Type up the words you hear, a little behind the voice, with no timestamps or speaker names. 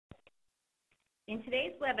In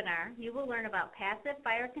today's webinar, you will learn about passive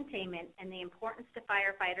fire containment and the importance to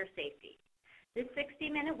firefighter safety. This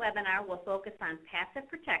 60-minute webinar will focus on passive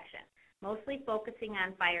protection, mostly focusing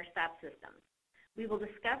on Firestop systems. We will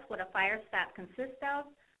discuss what a Firestop consists of,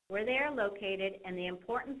 where they are located, and the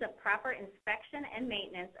importance of proper inspection and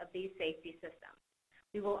maintenance of these safety systems.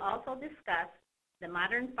 We will also discuss the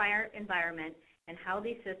modern fire environment and how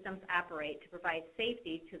these systems operate to provide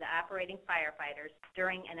safety to the operating firefighters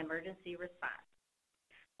during an emergency response.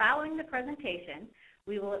 Following the presentation,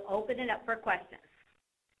 we will open it up for questions.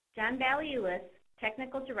 John Baliulis,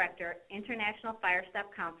 Technical Director, International Firestop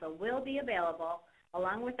Council, will be available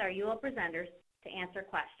along with our UL presenters to answer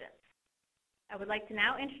questions. I would like to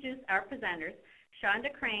now introduce our presenters, Sean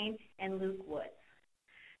DeCrane and Luke Woods.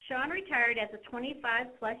 Sean retired as a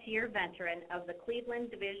 25-plus year veteran of the Cleveland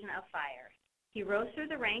Division of Fire. He rose through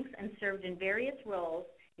the ranks and served in various roles,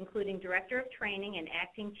 including Director of Training and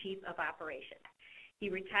Acting Chief of Operations. He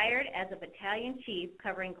retired as a battalion chief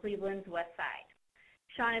covering Cleveland's West Side.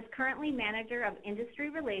 Sean is currently Manager of Industry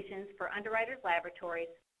Relations for Underwriters Laboratories,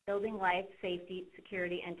 Building Life Safety,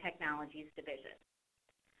 Security, and Technologies Division.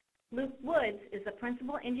 Luke Woods is the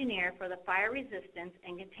Principal Engineer for the Fire Resistance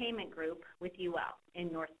and Containment Group with UL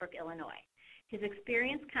in Northbrook, Illinois. His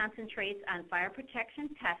experience concentrates on fire protection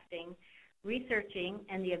testing, researching,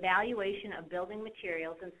 and the evaluation of building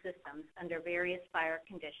materials and systems under various fire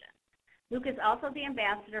conditions. Luke is also the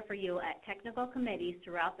ambassador for UL at technical committees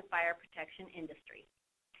throughout the fire protection industry.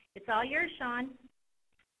 It's all yours, Sean.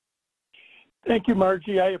 Thank you,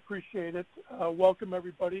 Margie. I appreciate it. Welcome,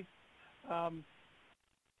 everybody.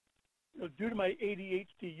 Due to my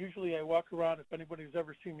ADHD, usually I walk around. If anybody's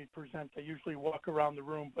ever seen me present, I usually walk around the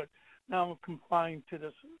room, but now I'm confined to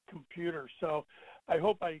this computer, so I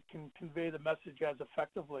hope I can convey the message as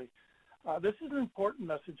effectively. This is an important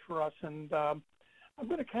message for us, and I'm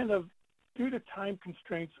going to kind of, due to time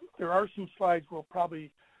constraints, there are some slides we'll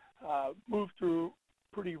probably move through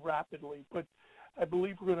pretty rapidly, but I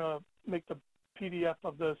believe we're going to make the PDF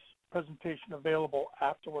of this presentation available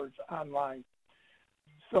afterwards online.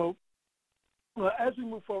 So as we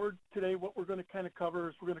move forward today, what we're going to kind of cover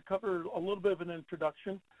is we're going to cover a little bit of an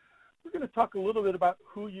introduction. We're going to talk a little bit about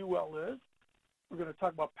who UL is. We're going to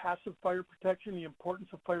talk about passive fire protection, the importance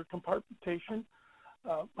of fire compartmentation.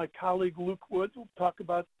 My colleague Luke Woods will talk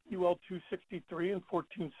about UL 263 and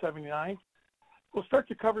 1479. We'll start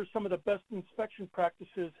to cover some of the best inspection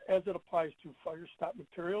practices as it applies to Firestop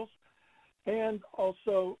materials, and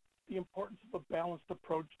also the importance of a balanced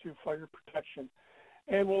approach to fire protection.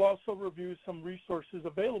 And we'll also review some resources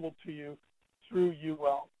available to you through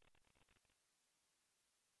UL.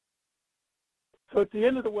 So at the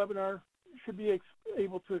end of the webinar, you should be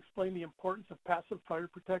able to explain the importance of passive fire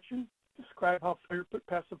protection, describe how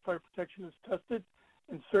passive fire protection is tested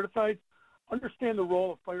and certified, understand the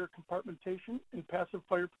role of fire compartmentation in passive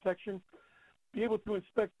fire protection, be able to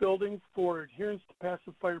inspect buildings for adherence to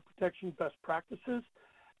passive fire protection best practices,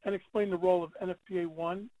 and explain the role of NFPA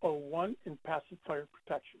 101 in passive fire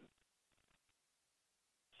protection.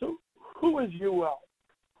 So who is UL?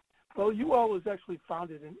 Well, UL was actually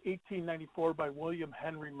founded in 1894 by William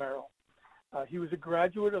Henry Merrill. He was a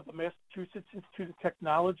graduate of the Massachusetts Institute of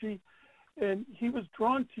Technology, and he was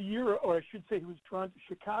drawn to Europe, or I should say he was drawn to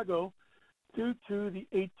Chicago due to the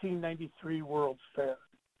 1893 World's Fair.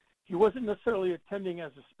 He wasn't necessarily attending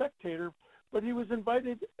as a spectator, but he was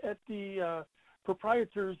invited at the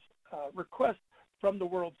proprietor's request from the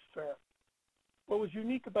World's Fair. What was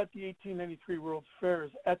unique about the 1893 World's Fair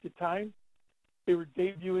is at the time, they were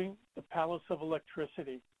debuting the Palace of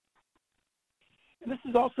Electricity. And this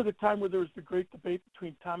is also the time where there was the great debate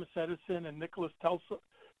between Thomas Edison and Nikola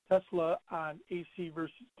Tesla on AC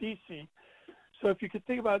versus DC. So if you could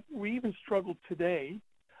think about, we even struggle today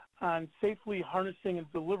on safely harnessing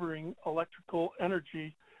and delivering electrical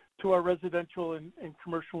energy to our residential and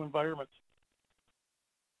commercial environments.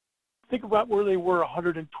 Think about where they were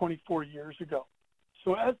 124 years ago.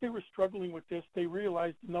 So as they were struggling with this, they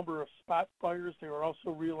realized the number of spot fires. They were also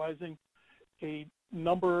realizing a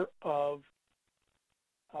number of,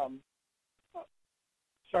 a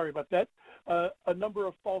number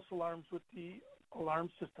of false alarms with the alarm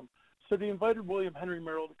system. So they invited William Henry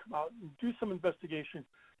Merrill to come out and do some investigation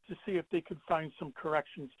to see if they could find some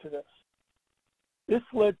corrections to this. This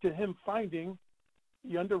led to him finding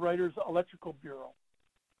the Underwriters Electrical Bureau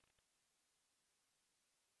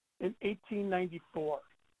in 1894.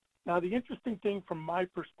 Now, the interesting thing from my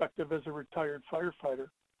perspective as a retired firefighter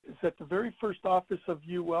is that the very first office of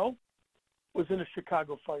UL was in a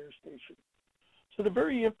Chicago fire station. So the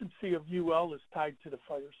very infancy of UL is tied to the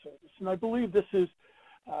fire service. And I believe this is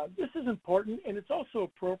This is important, and it's also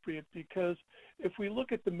appropriate because if we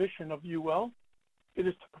look at the mission of UL, it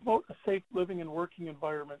is to promote a safe living and working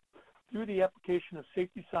environment through the application of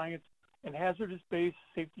safety science and hazardous-based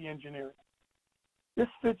safety engineering. This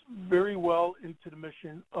fits very well into the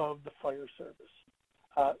mission of the fire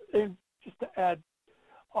service. And just to add,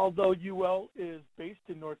 although UL is based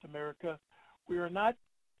in North America, we are not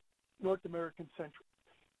North American centric.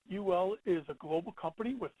 UL is a global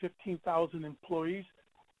company with 15,000 employees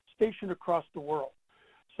stationed across the world.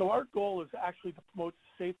 So our goal is actually to promote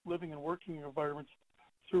safe living and working environments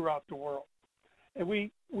throughout the world. And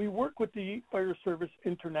we work with the fire service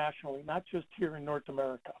internationally, not just here in North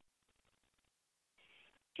America.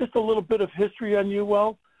 Just a little bit of history on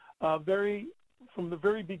UL. From the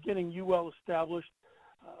very beginning, UL established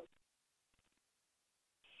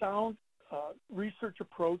sound research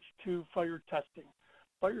approach to fire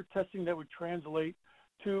testing that would translate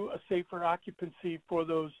to a safer occupancy for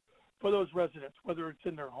those residents, whether it's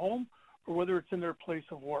in their home or whether it's in their place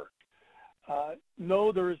of work.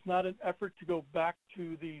 No, there is not an effort to go back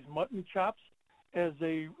to these mutton chops as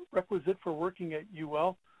a requisite for working at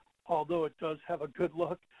UL, although it does have a good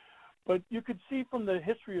look. But you could see from the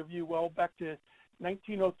history of UL back to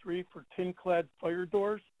 1903 for tin-clad fire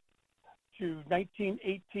doors, to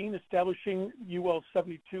 1918 establishing UL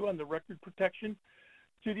 72 on the record protection,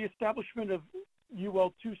 to the establishment of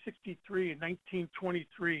UL 263 in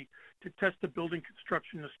 1923 to test the building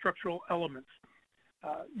construction and the structural elements.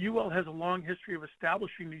 UL has a long history of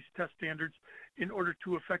establishing these test standards in order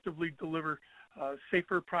to effectively deliver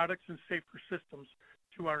safer products and safer systems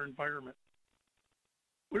to our environment.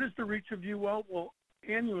 What is the reach of UL? Well,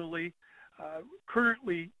 annually,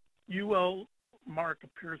 currently, UL mark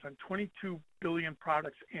appears on 22 billion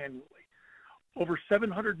products annually. Over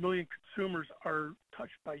 700 million consumers are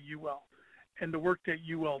touched by UL and the work that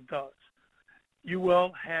UL does.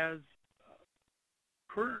 UL has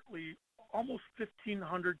currently almost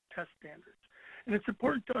 1,500 test standards. And it's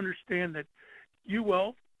important to understand that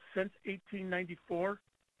UL, since 1894,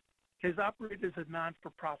 has operated as a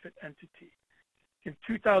non-for-profit entity. In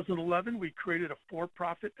 2011, we created a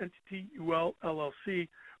for-profit entity, UL LLC,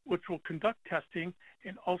 which will conduct testing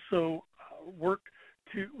and also work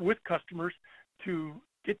with customers to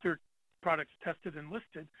get their products tested and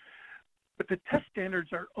listed. But the test standards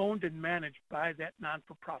are owned and managed by that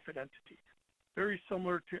non-for-profit entity, very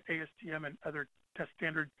similar to ASTM and other test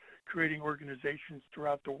standard creating organizations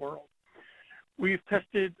throughout the world. We've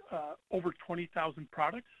tested over 20,000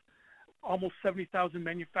 products. Almost 70,000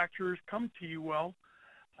 manufacturers come to UL.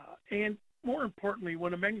 And more importantly,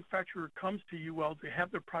 when a manufacturer comes to UL to have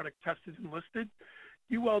their product tested and listed,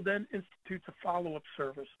 UL then institutes a follow-up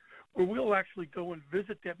service where we'll actually go and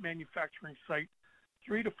visit that manufacturing site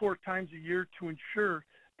 3 to 4 times a year to ensure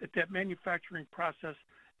that that manufacturing process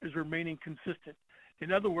is remaining consistent.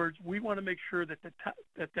 In other words, we want to make sure that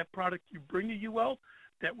that product you bring to UL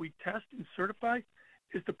that we test and certify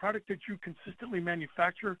is the product that you consistently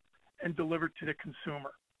manufacture and deliver to the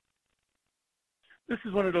consumer. This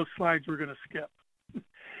is one of those slides we're going to skip.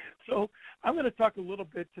 So I'm going to talk a little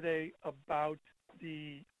bit today about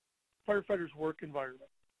the firefighters' work environment.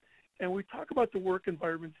 And we talk about the work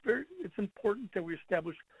environment. It's important that we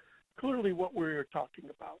establish clearly what we're talking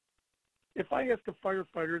about. If I ask a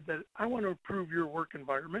firefighter that I want to improve your work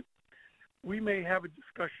environment, we may have a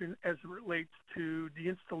discussion as it relates to the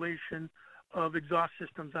installation of exhaust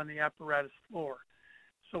systems on the apparatus floor.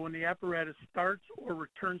 So when the apparatus starts or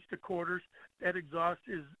returns to quarters, that exhaust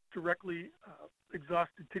is directly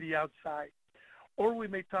exhausted to the outside. Or we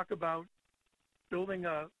may talk about building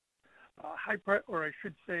a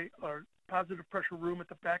positive pressure room at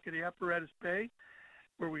the back of the apparatus bay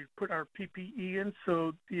where we put our PPE in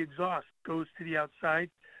so the exhaust goes to the outside.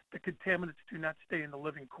 The contaminants do not stay in the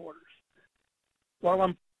living quarters. While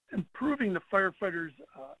I'm improving the firefighters'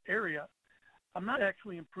 area, I'm not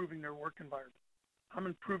actually improving their work environment. I'm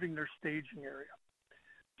improving their staging area.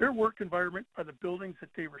 Their work environment are the buildings that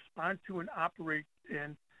they respond to and operate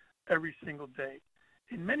in every single day.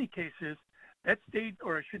 In many cases, that stage,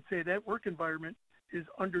 or I should say that work environment is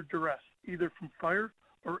under duress, either from fire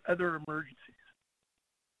or other emergencies.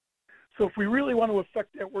 So if we really want to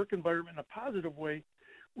affect that work environment in a positive way,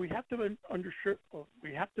 we have to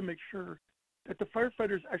make sure that the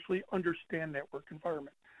firefighters actually understand that work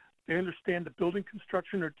environment. They understand the building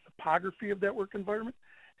construction or topography of that work environment,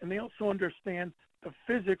 and they also understand the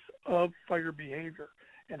physics of fire behavior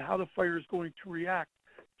and how the fire is going to react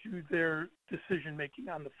to their decision-making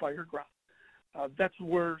on the fire ground. That's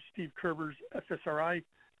where Steve Kerber's FSRI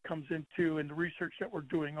comes into and the research that we're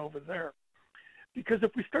doing over there. Because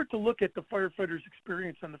if we start to look at the firefighters'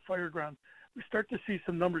 experience on the fire ground, we start to see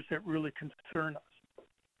some numbers that really concern us.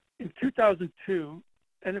 In 2002,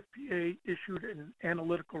 NFPA issued an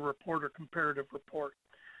analytical report or comparative report.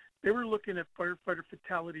 They were looking at firefighter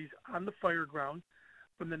fatalities on the fire ground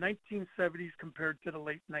from the 1970s compared to the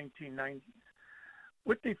late 1990s.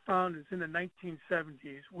 What they found is in the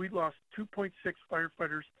 1970s, we lost 2.6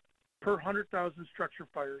 firefighters per 100,000 structure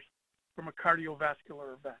fires from a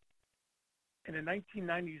cardiovascular event. In the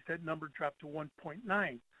 1990s, that number dropped to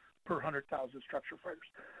 1.9 per 100,000 structure fires.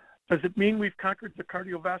 Does it mean we've conquered the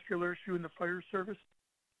cardiovascular issue in the fire service?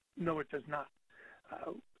 No, it does not.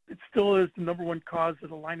 It still is the number one cause of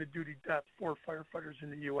the line of duty death for firefighters in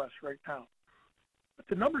the U.S. right now. But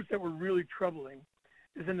the numbers that were really troubling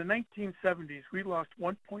is in the 1970s, we lost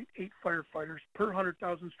 1.8 firefighters per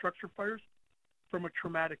 100,000 structure fires from a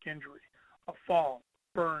traumatic injury, a fall,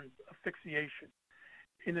 burns, asphyxiation.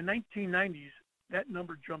 In the 1990s, that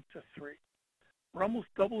number jumped to 3. We're almost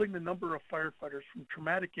doubling the number of firefighters from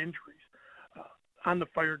traumatic injuries on the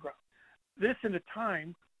fire ground. This in a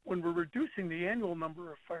time when we're reducing the annual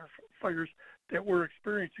number of firefighters that we're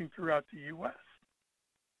experiencing throughout the U.S.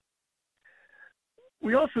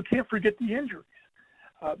 We also can't forget the injuries.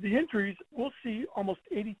 The injuries, we'll see almost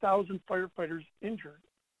 80,000 firefighters injured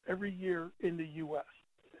every year in the U.S.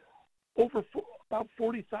 About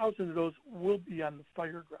 40,000 of those will be on the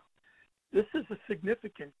fire ground. This is a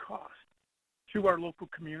significant cost to our local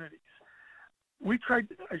communities. We tried,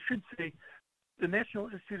 I should say, the National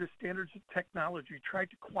Institute of Standards and Technology tried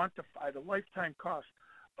to quantify the lifetime cost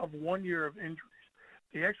of 1 year of injuries.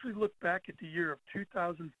 They actually looked back at the year of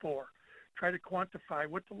 2004, tried to quantify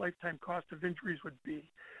what the lifetime cost of injuries would be.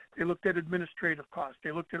 They looked at administrative costs.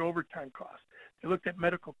 They looked at overtime costs. They looked at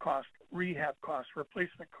medical costs, rehab costs,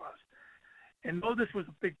 replacement costs. And though this was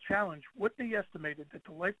a big challenge, what they estimated that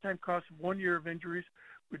the lifetime cost of 1 year of injuries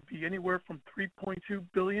would be anywhere from $3.2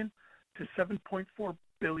 billion to $7.4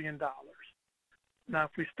 billion. Now,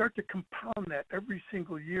 if we start to compound that every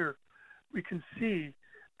single year, we can see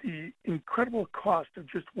the incredible cost of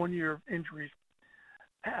just 1 year of injuries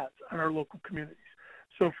has on our local communities.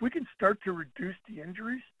 So if we can start to reduce the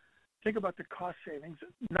injuries, think about the cost savings,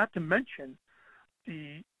 not to mention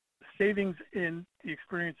the savings in the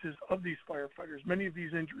experiences of these firefighters. Many of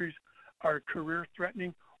these injuries are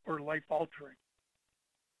career-threatening or life-altering.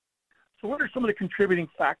 So what are some of the contributing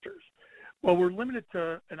factors? Well, we're limited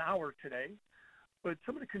to an hour today, but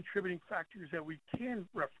some of the contributing factors that we can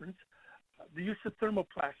reference, the use of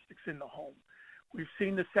thermoplastics in the home. We've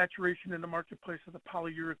seen the saturation in the marketplace of the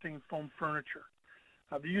polyurethane foam furniture.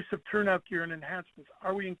 The use of turnout gear and enhancements.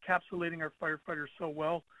 Are we encapsulating our firefighters so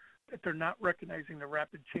well that they're not recognizing the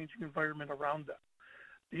rapid changing environment around them?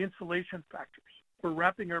 The insulation factors. We're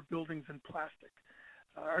wrapping our buildings in plastic.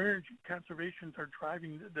 Our energy conservations are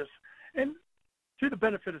driving this, and to the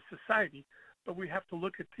benefit of society, but we have to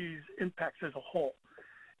look at these impacts as a whole.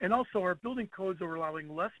 And also our building codes are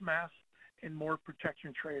allowing less mass and more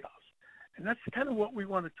protection trade-offs. And that's kind of what we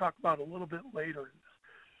want to talk about a little bit later in this.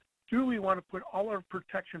 Do we want to put all our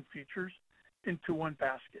protection features into one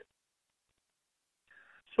basket?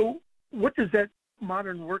 So what does that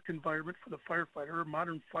modern work environment for the firefighter or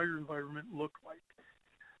modern fire environment look like?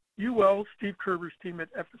 UL, Steve Kerber's team at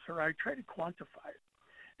FSRI tried to quantify it.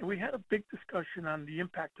 And we had a big discussion on the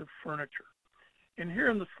impact of furniture. And here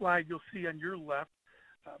on the slide, you'll see on your left,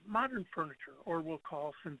 modern furniture, or we'll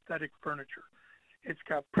call synthetic furniture. It's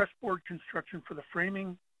got pressboard construction for the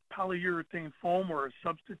framing, polyurethane foam or a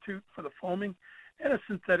substitute for the foaming, and a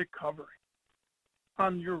synthetic covering.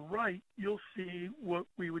 On your right, you'll see what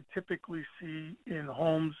we would typically see in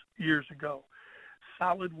homes years ago.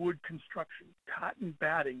 Solid wood construction, cotton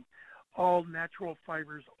batting, all natural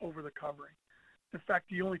fibers over the covering. In fact,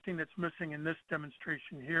 the only thing that's missing in this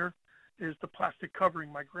demonstration here is the plastic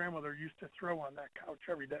covering my grandmother used to throw on that couch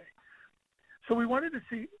every day. So we wanted to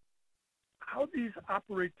see how these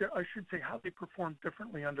operate, I should say how they perform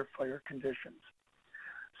differently under fire conditions.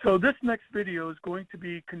 So this next video is going to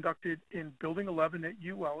be conducted in Building 11 at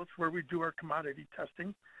UL. It's where we do our commodity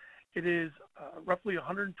testing. It is roughly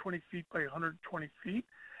 120 feet by 120 feet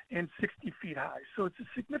and 60 feet high. So it's a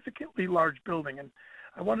significantly large building. And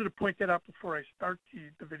I wanted to point that out before I start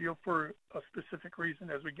the video for a specific reason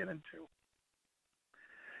as we get into.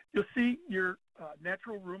 You'll see your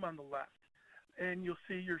natural room on the left, and you'll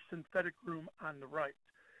see your synthetic room on the right.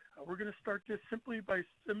 We're going to start this simply by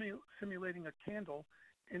simulating a candle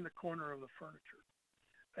in the corner of the furniture.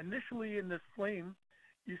 Initially in this flame,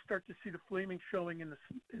 you start to see the flaming showing in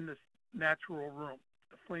this natural room.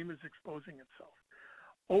 The flame is exposing itself.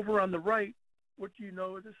 Over on the right, what do you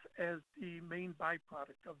notice as the main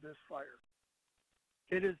byproduct of this fire?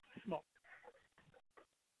 It is the smoke.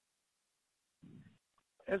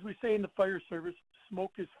 As we say in the fire service,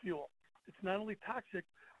 smoke is fuel. It's not only toxic,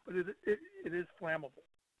 but it is flammable.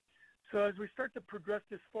 So as we start to progress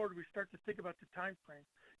this forward, we start to think about the time frame.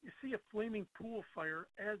 You see a flaming pool fire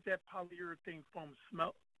as that polyurethane foam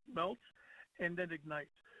melts and then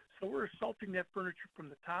ignites. So we're assaulting that furniture from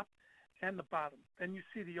the top and the bottom. Then you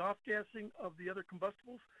see the off-gassing of the other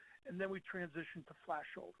combustibles, and then we transition to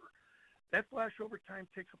flashover. That flashover time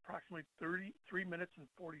takes approximately 33 minutes and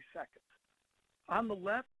 40 seconds. On the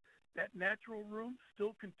left, that natural room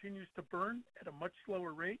still continues to burn at a much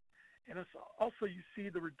slower rate, and it's also you see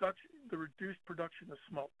the reduced production of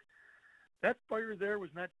smoke. That fire there was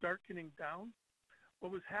not darkening down.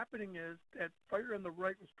 What was happening is that fire on the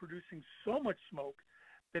right was producing so much smoke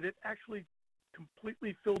that it actually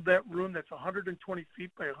completely filled that room that's 120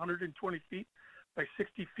 feet by 120 feet by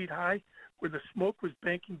 60 feet high, where the smoke was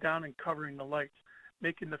banking down and covering the lights,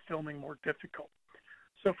 making the filming more difficult.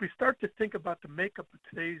 So if we start to think about the makeup of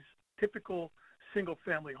today's typical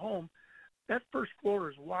single-family home, that first floor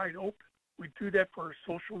is wide open. We do that for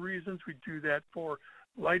social reasons. We do that for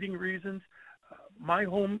lighting reasons. My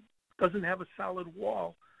home doesn't have a solid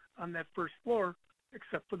wall on that first floor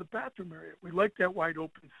except for the bathroom area. We like that wide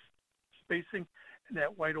open spacing and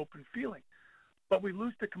that wide open feeling. But we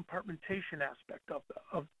lose the compartmentation aspect of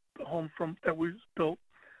the home that was built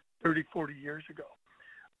 30, 40 years ago.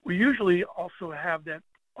 We usually also have that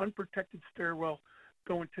unprotected stairwell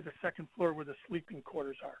going to the second floor where the sleeping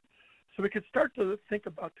quarters are. So we could start to think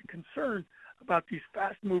about the concern about these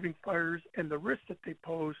fast-moving fires and the risk that they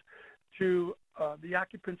pose to the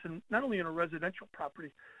occupants, in, not only in a residential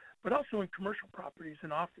property, but also in commercial properties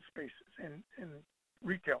and office spaces and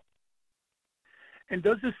retail. And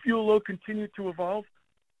does this fuel load continue to evolve?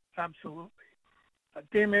 Absolutely.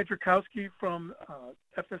 Dan Mandrzykowski from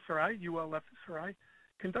FSRI, UL FSRI,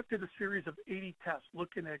 conducted a series of 80 tests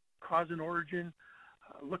looking at cause and origin,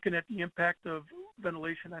 looking at the impact of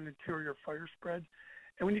ventilation on interior fire spread.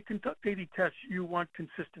 And when you conduct 80 tests, you want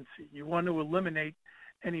consistency. You want to eliminate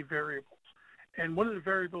any variables. And one of the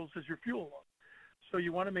variables is your fuel load. So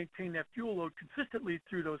you want to maintain that fuel load consistently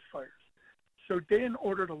through those fires. So Dan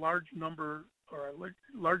ordered a large number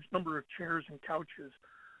of chairs and couches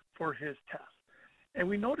for his test. And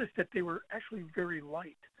we noticed that they were actually very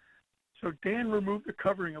light. So Dan removed the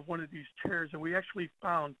covering of one of these chairs, and we actually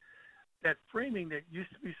found that framing that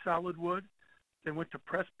used to be solid wood, then went to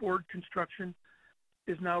press board construction,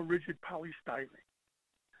 is now rigid polystyrene.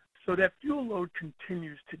 So that fuel load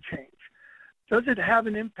continues to change. Does it have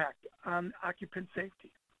an impact on occupant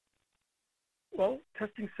safety? Well,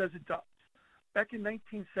 testing says it does. Back in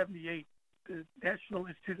 1978, the National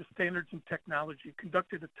Institute of Standards and Technology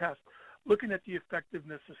conducted a test looking at the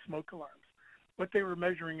effectiveness of smoke alarms. What they were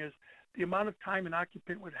measuring is the amount of time an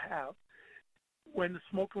occupant would have when the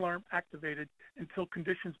smoke alarm activated until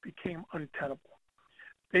conditions became untenable.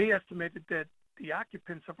 They estimated that the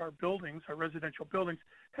occupants of our buildings, our residential buildings,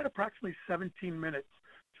 had approximately 17 minutes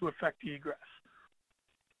to effect egress.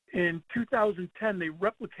 In 2010, they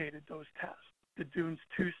replicated those tests, the Dunes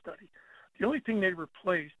 2 study. The only thing they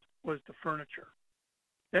replaced was the furniture.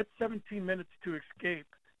 That 17 minutes to escape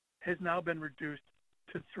has now been reduced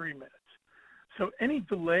to 3 minutes. So any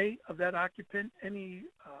delay of that occupant, any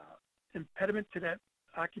impediment to that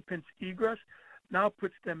occupant's egress now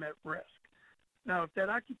puts them at risk. Now, if that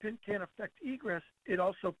occupant can't affect egress, it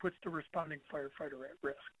also puts the responding firefighter at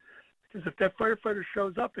risk. Because if that firefighter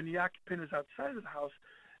shows up and the occupant is outside of the house,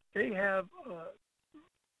 they have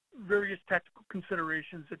various tactical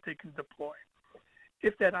considerations that they can deploy.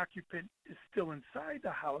 If that occupant is still inside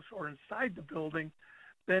the house or inside the building,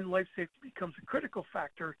 then life safety becomes a critical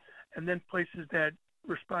factor and then places that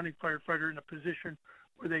responding firefighter in a position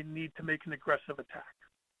where they need to make an aggressive attack.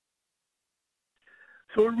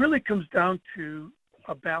 So it really comes down to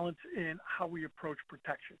a balance in how we approach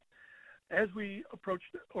protection. As we approach,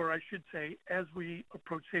 or I should say, as we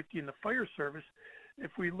approach safety in the fire service,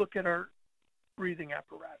 if we look at our breathing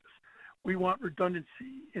apparatus, we want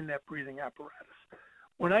redundancy in that breathing apparatus.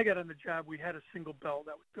 When I got on the job, we had a single bell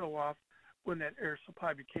that would go off when that air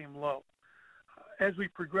supply became low. As we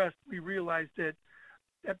progressed, we realized that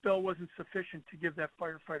that bell wasn't sufficient to give that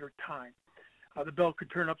firefighter time. The bell could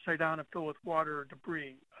turn upside down and fill with water or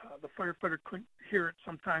debris. The firefighter couldn't hear it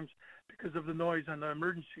sometimes because of the noise on the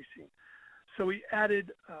emergency scene. So we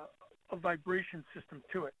added a vibration system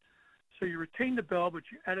to it. So you retained the bell, but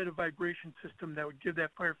you added a vibration system that would give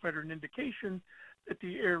that firefighter an indication that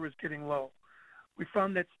the air was getting low. We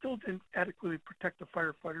found that still didn't adequately protect the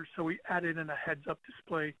firefighter, so we added in a heads-up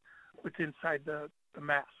display with inside the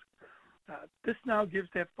mask. This now gives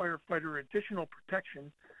that firefighter additional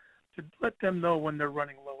protection to let them know when they're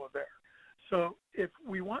running low of air. So if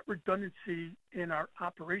we want redundancy in our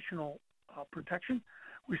operational protection,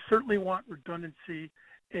 we certainly want redundancy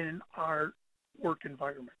in our work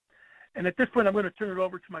environment. And at this point, I'm going to turn it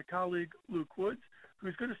over to my colleague, Luke Woods,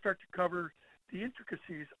 who's going to start to cover the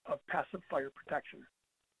intricacies of passive fire protection.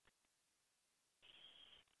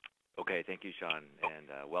 Okay, thank you, Sean,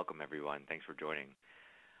 and welcome everyone. Thanks for joining.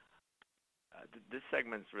 This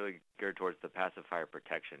segment's really geared towards the passive fire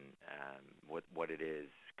protection, what it is,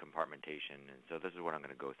 compartmentation, and so this is what I'm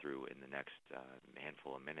going to go through in the next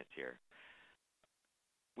handful of minutes here.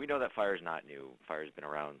 We know that fire is not new. Fire's been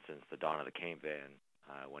around since the dawn of the caveman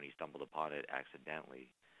when he stumbled upon it accidentally.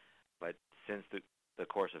 But since the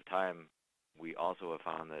course of time, we also have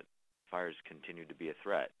found that fires continue to be a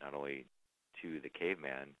threat, not only to the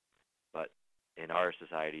caveman, but in our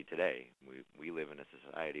society today. We live in a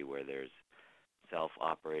society where there's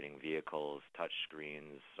self-operating vehicles, touch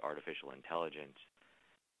screens, artificial intelligence.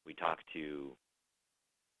 We talk to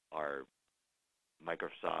our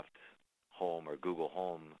Microsoft Home or Google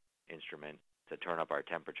Home instrument to turn up our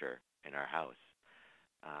temperature in our house.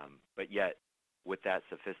 But yet, with that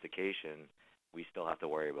sophistication, we still have to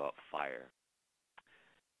worry about fire.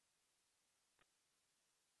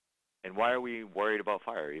 And why are we worried about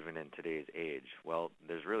fire even in today's age? Well,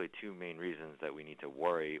 there's really two main reasons that we need to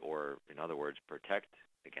worry, or in other words, protect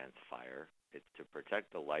against fire. It's to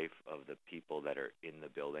protect the life of the people that are in the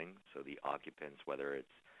building, so the occupants, whether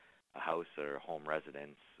it's a house or a home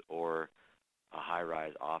residence or a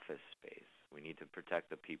high-rise office space. We need to protect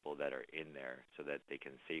the people that are in there so that they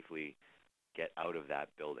can safely get out of that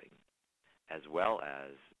building, as well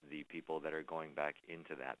as the people that are going back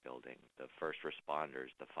into that building, the first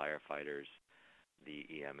responders, the firefighters, the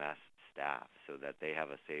EMS staff, so that they have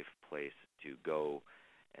a safe place to go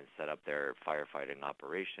and set up their firefighting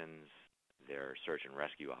operations, their search and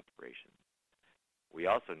rescue operations. We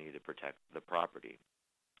also need to protect the property.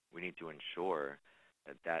 We need to ensure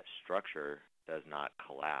that that structure does not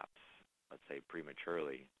collapse, let's say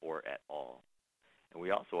prematurely or at all. And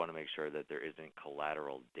we also want to make sure that there isn't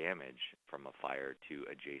collateral damage from a fire to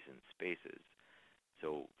adjacent spaces.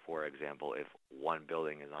 So, for example, if one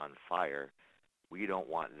building is on fire, we don't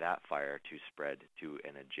want that fire to spread to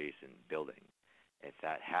an adjacent building. If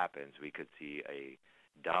that happens, we could see a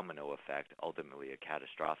domino effect, ultimately a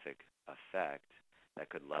catastrophic effect that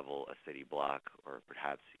could level a city block or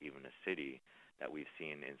perhaps even a city that we've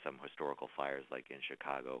seen in some historical fires like in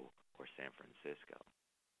Chicago or San Francisco.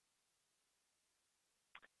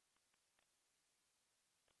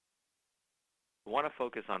 We want to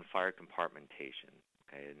focus on fire compartmentation,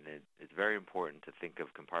 okay? And it's very important to think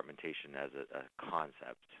of compartmentation as a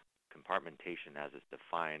concept. Compartmentation, as it's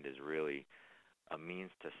defined, is really a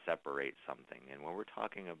means to separate something. And when we're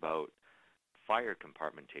talking about fire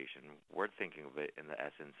compartmentation, we're thinking of it in the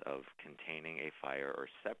essence of containing a fire or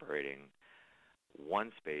separating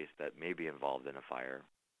one space that may be involved in a fire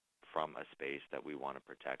from a space that we want to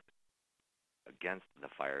protect against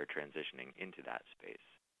the fire transitioning into that space.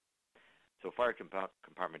 So fire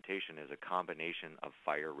compartmentation is a combination of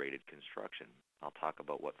fire-rated construction. I'll talk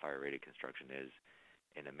about what fire-rated construction is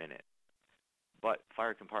in a minute. But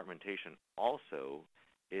fire compartmentation also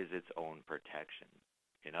is its own protection.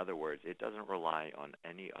 In other words, it doesn't rely on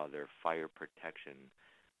any other fire protection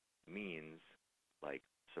means, like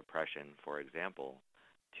suppression, for example,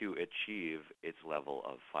 to achieve its level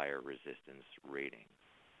of fire resistance rating.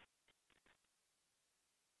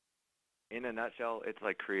 In a nutshell, it's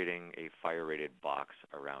like creating a fire-rated box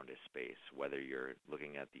around a space, whether you're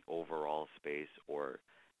looking at the overall space or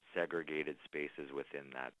segregated spaces within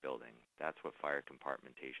that building. That's what fire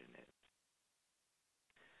compartmentation is.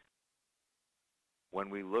 When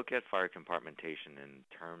we look at fire compartmentation in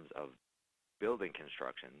terms of building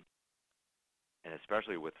construction, and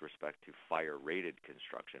especially with respect to fire-rated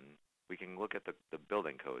construction, we can look at the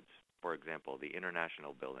building codes. For example, the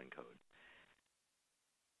International Building Code.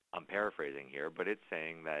 I'm paraphrasing here, but it's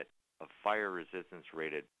saying that a fire resistance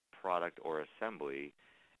rated product or assembly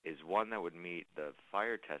is one that would meet the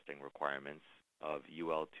fire testing requirements of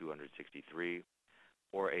UL 263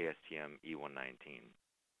 or ASTM E119.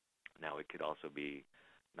 Now, it could also be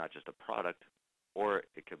not just a product, or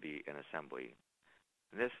it could be an assembly.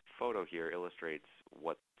 And this photo here illustrates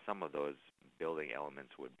what some of those building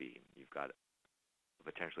elements would be. You've got a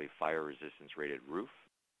potentially fire resistance rated roof.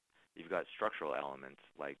 You've got structural elements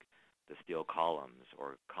like the steel columns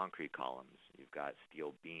or concrete columns. You've got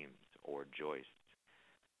steel beams or joists.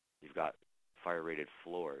 You've got fire-rated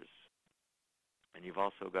floors. And you've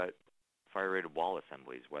also got fire-rated wall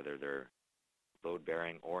assemblies, whether they're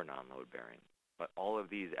load-bearing or non-load-bearing. But all of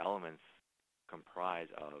these elements comprise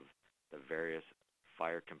of the various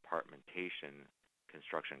fire compartmentation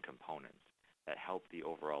construction components that help the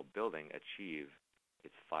overall building achieve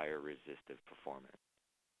its fire-resistive performance.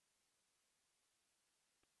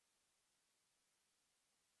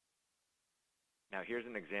 Now here's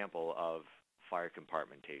an example of fire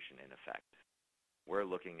compartmentation in effect. We're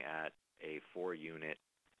looking at a 4-unit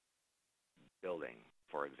building,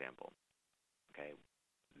 for example. Okay,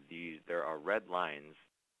 there are red lines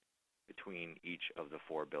between each of the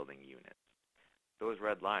 4 building units. Those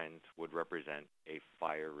red lines would represent a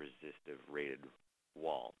fire-resistive rated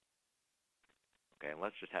wall. Okay, and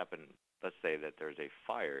let's say that there's a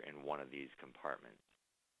fire in one of these compartments.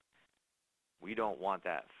 We don't want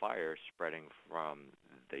that fire spreading from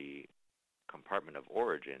the compartment of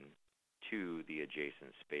origin to the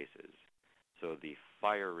adjacent spaces. So the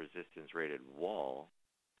fire resistance rated wall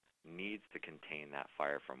needs to contain that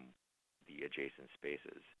fire from the adjacent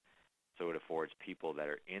spaces. So it affords people that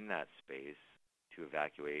are in that space to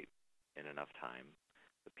evacuate in enough time,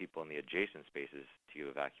 the people in the adjacent spaces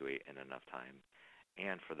to evacuate in enough time,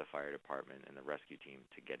 and for the fire department and the rescue team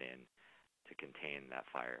to get in to contain that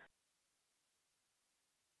fire.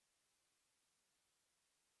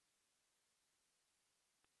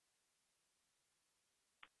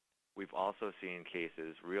 We've also seen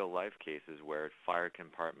cases, real-life cases, where fire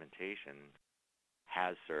compartmentation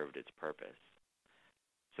has served its purpose.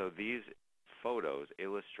 So these photos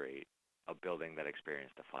illustrate a building that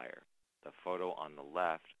experienced a fire. The photo on the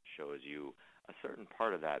left shows you a certain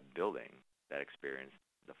part of that building that experienced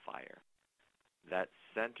the fire. That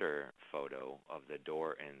center photo of the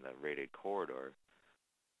door in the rated corridor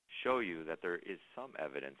show you that there is some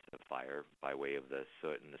evidence of fire by way of the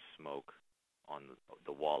soot and the smoke on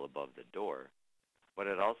the wall above the door, but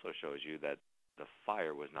it also shows you that the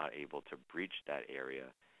fire was not able to breach that area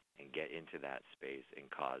and get into that space and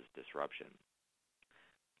cause disruption.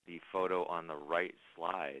 The photo on the right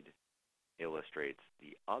slide illustrates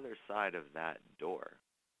the other side of that door.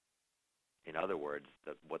 In other words,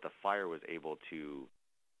 what the fire was able to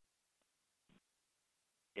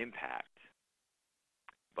impact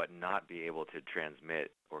but not be able to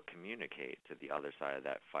transmit or communicate to the other side of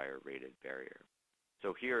that fire-rated barrier.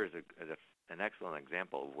 So here is an excellent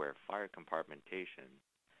example of where fire compartmentation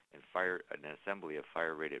and an assembly of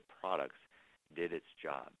fire-rated products did its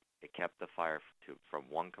job. It kept the fire from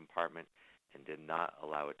one compartment and did not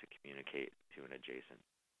allow it to communicate to an adjacent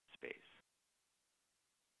space.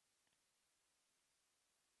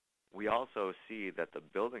 We also see that the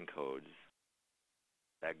building codes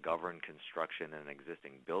that govern construction in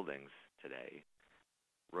existing buildings today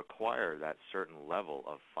require that certain level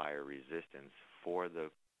of fire resistance for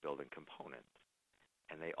the building components.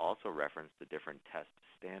 And they also reference the different test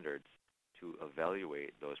standards to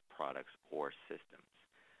evaluate those products or systems.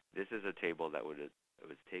 This is a table that was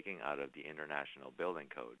taken out of the International Building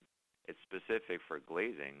Code. It's specific for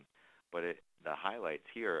glazing, but the highlights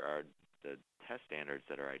here are the test standards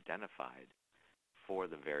that are identified for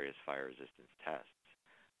the various fire resistance tests.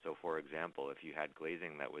 So, for example, if you had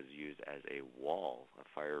glazing that was used as a wall, a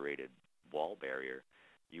fire-rated wall barrier,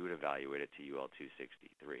 you would evaluate it to UL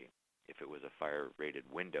 263. If it was a fire-rated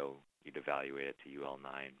window, you'd evaluate it to UL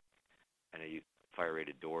 9. And a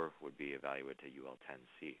fire-rated door would be evaluated to UL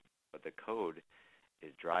 10C. But the code is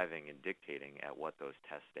driving and dictating at what those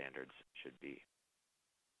test standards should be.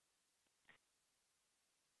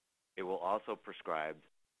 It will also prescribe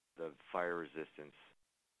the fire resistance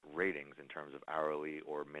ratings in terms of hourly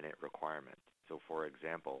or minute requirements. So, for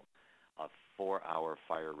example, a 4-hour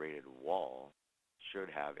fire-rated wall should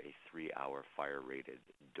have a 3-hour fire-rated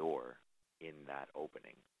door in that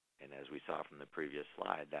opening. And as we saw from the previous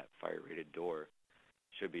slide, that fire-rated door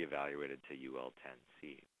should be evaluated to UL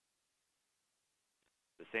 10C.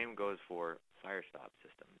 The same goes for Firestop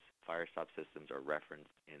systems. Firestop systems are referenced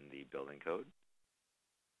in the building code,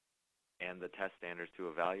 and the test standards to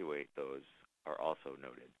evaluate those are also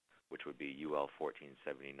noted, which would be UL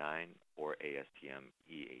 1479 or ASTM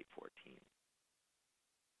E814.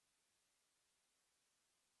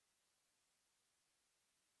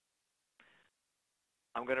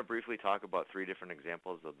 I'm going to briefly talk about 3 different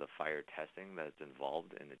examples of the fire testing that's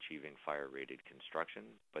involved in achieving fire-rated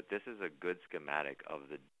construction, but this is a good schematic of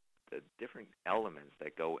the different elements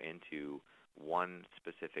that go into one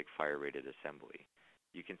specific fire-rated assembly.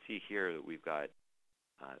 You can see here that we've got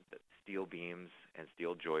the steel beams and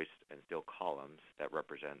steel joists and steel columns that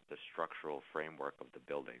represent the structural framework of the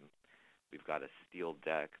building. We've got a steel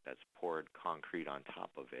deck that's poured concrete on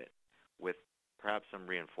top of it with perhaps some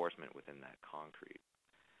reinforcement within that concrete.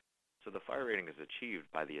 So the fire rating is achieved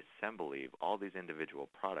by the assembly of all these individual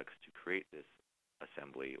products to create this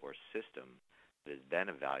assembly or system that is then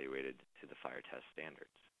evaluated to the fire test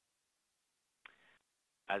standards.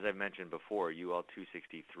 As I mentioned before, UL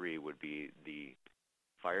 263 would be the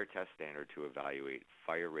fire test standard to evaluate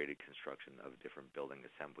fire-rated construction of different building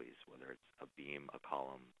assemblies, whether it's a beam, a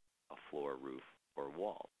column, a floor, roof, or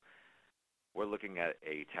wall. We're looking at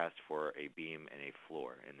a test for a beam and a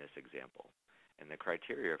floor in this example. And the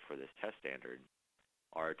criteria for this test standard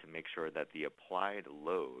are to make sure that the applied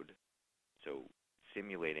load, so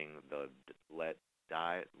simulating the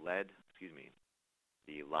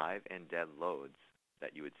the live and dead loads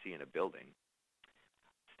that you would see in a building,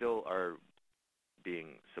 still are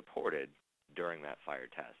being supported during that fire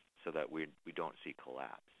test so that we don't see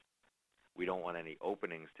collapse. We don't want any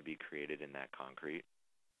openings to be created in that concrete.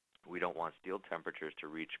 We don't want steel temperatures to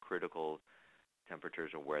reach critical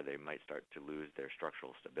temperatures of where they might start to lose their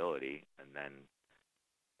structural stability and then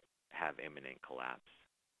have imminent collapse.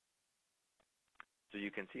 So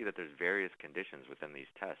you can see that there's various conditions within these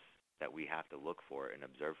tests that we have to look for and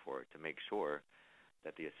observe for to make sure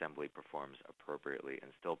that the assembly performs appropriately and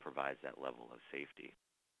still provides that level of safety.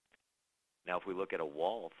 Now, if we look at a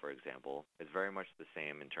wall, for example, it's very much the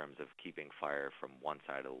same in terms of keeping fire from one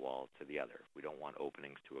side of the wall to the other. We don't want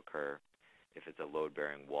openings to occur. If it's a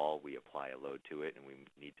load-bearing wall, we apply a load to it, and we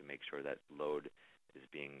need to make sure that load is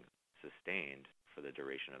being sustained for the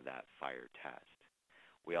duration of that fire test.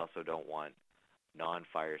 We also don't want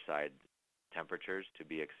non-fire side temperatures to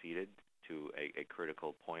be exceeded to a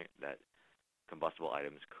critical point that combustible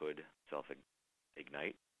items could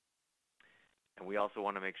self-ignite. And we also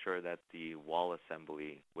want to make sure that the wall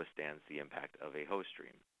assembly withstands the impact of a hose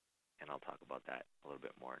stream. And I'll talk about that a little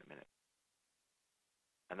bit more in a minute.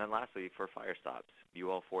 And then lastly, for fire stops,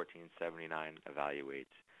 UL 1479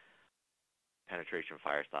 evaluates penetration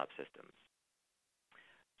fire stop systems.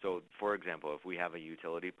 So, for example, if we have a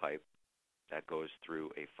utility pipe that goes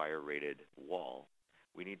through a fire-rated wall,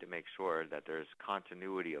 we need to make sure that there's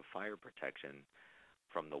continuity of fire protection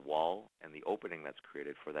from the wall and the opening that's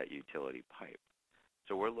created for that utility pipe.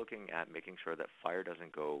 So we're looking at making sure that fire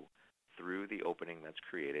doesn't go through the opening that's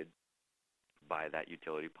created by that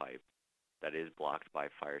utility pipe that is blocked by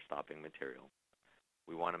fire-stopping material.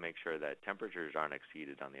 We want to make sure that temperatures aren't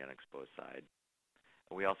exceeded on the unexposed side.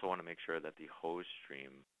 And we also want to make sure that the hose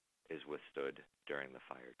stream is withstood during the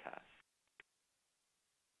fire test.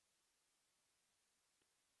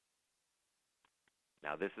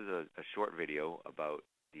 Now, this is a short video about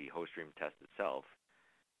the hose stream test itself.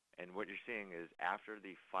 And what you're seeing is after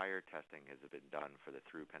the fire testing has been done for the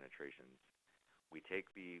through penetrations, we take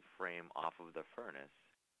the frame off of the furnace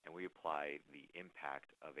and we apply the impact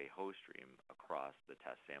of a hose stream across the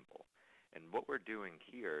test sample. And what we're doing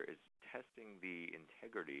here is testing the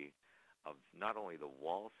integrity of not only the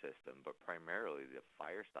wall system, but primarily the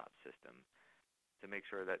fire stop system to make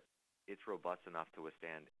sure that it's robust enough to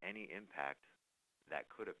withstand any impact that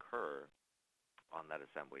could occur on that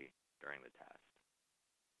assembly during the test.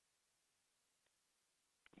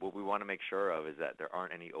 What we want to make sure of is that there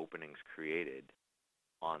aren't any openings created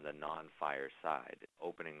on the non-fire side.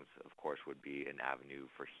 Openings, of course, would be an avenue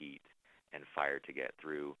for heat and fire to get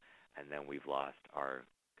through, and then we've lost our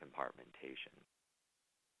compartmentation.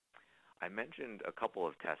 I mentioned a couple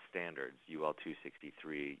of test standards, UL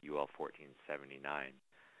 263, UL 1479.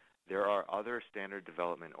 There are other standard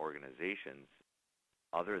development organizations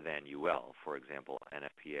other than UL, for example,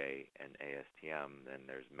 NFPA and ASTM, and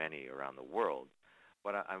there's many around the world.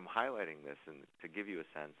 But I'm highlighting this to give you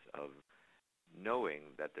a sense of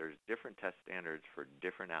knowing that there's different test standards for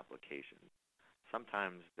different applications.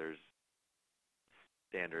 Sometimes there's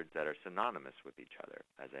standards that are synonymous with each other.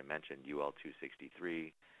 As I mentioned, UL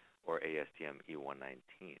 263 or ASTM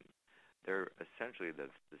E119. They're essentially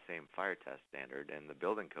the same fire test standard, and the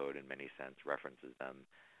building code in many sense references them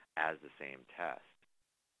as the same test.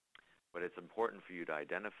 But it's important for you to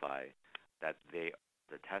identify that the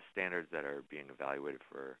test standards that are being evaluated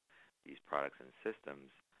for these products and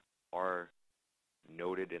systems are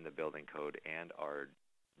noted in the building code and are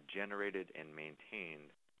generated and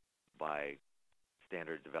maintained by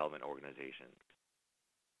standard development organizations.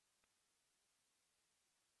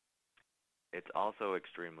 It's also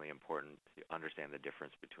extremely important to understand the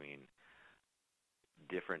difference between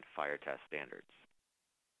different fire test standards.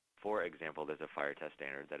 For example, there's a fire test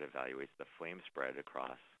standard that evaluates the flame spread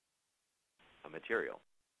across a material.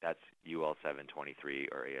 That's UL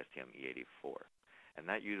 723 or ASTM E84. And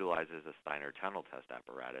that utilizes a Steiner tunnel test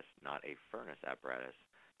apparatus, not a furnace apparatus,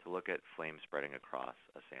 to look at flame spreading across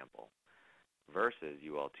a sample, versus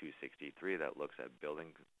UL 263 that looks at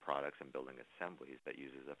building products and building assemblies that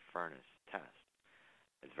uses a furnace test.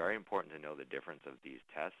 It's very important to know the difference of these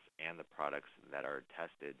tests and the products that are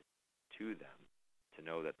tested to them to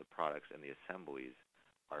know that the products and the assemblies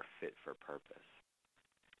are fit for purpose.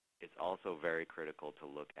 It's also very critical to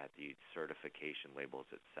look at the certification labels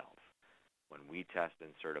itself. When we test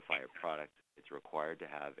and certify a product, it's required to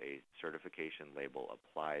have a certification label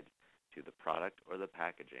applied to the product or the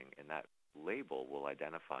packaging, and that label will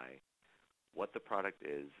identify what the product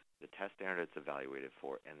is, the test standard it's evaluated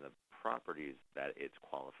for, and the properties that it's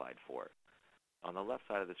qualified for. On the left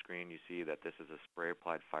side of the screen, you see that this is a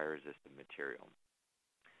spray-applied fire-resistant material.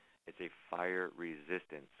 It's a fire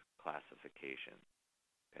resistance classification.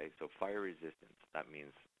 Okay, so fire resistance, that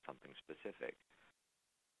means something specific.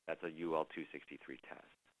 That's a UL 263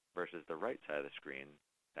 test. Versus the right side of the screen,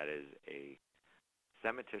 that is a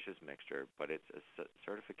cementitious mixture, but it's a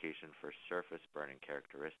certification for surface burning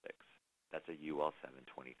characteristics. That's a UL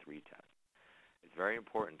 723 test. It's very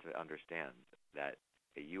important to understand that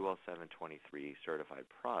a UL 723 certified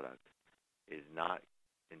product is not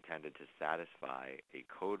intended to satisfy a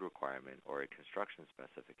code requirement or a construction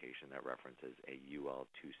specification that references a UL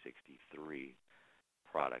 263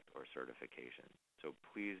 product or certification. So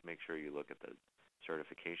please make sure you look at the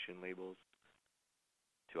certification labels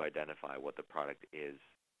to identify what the product is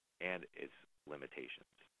and its limitations.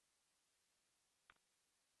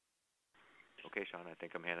 Okay, Sean, I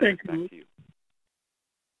think I'm handing it back to you.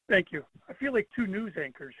 Thank you. I feel like two news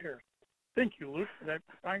anchors here. Thank you, Luke, for that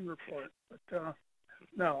fine report. But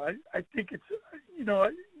no, I think it's,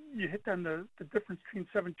 you hit on the difference between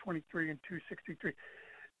 723 and 263.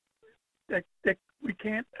 That we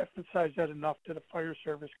can't emphasize that enough to the fire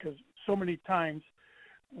service, because so many times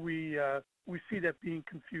we see that being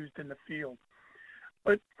confused in the field.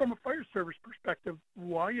 But from a fire service perspective,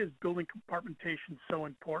 why is building compartmentation so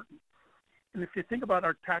important? And if you think about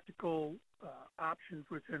our tactical options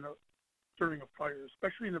during a fire,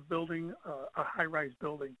 especially in a building, a high-rise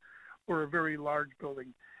building or a very large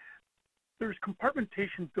building, there's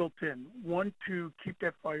compartmentation built in, one, to keep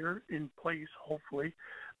that fire in place, hopefully,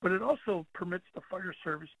 but it also permits the fire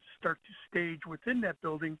service to start to stage within that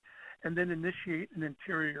building and then initiate an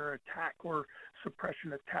interior attack or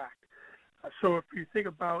suppression attack. So if you think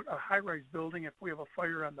about a high-rise building, if we have a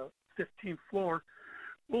fire on the 15th floor,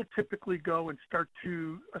 we'll typically go and start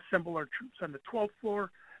to assemble our troops on the 12th floor,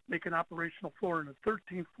 make an operational floor on the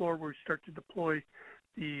 13th floor, where we start to deploy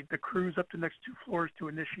the crews up the next two floors to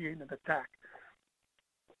initiate an attack.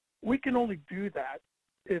 We can only do that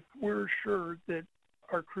if we're sure that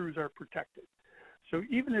our crews are protected. So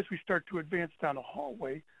even as we start to advance down a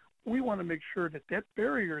hallway, we want to make sure that that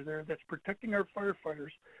barrier there that's protecting our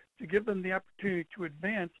firefighters, to give them the opportunity to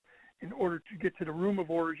advance in order to get to the room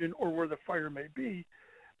of origin or where the fire may be,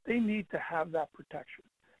 they need to have that protection.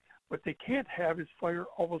 What they can't have is fire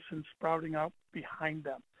all of a sudden sprouting out behind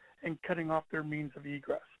them and cutting off their means of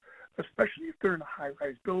egress, especially if they're in a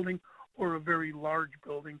high-rise building or a very large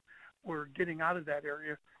building where getting out of that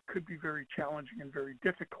area could be very challenging and very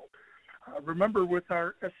difficult. Remember, with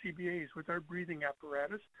our SCBAs, with our breathing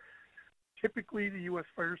apparatus, typically the U.S.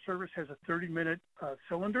 Fire Service has a 30-minute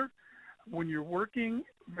cylinder. When you're working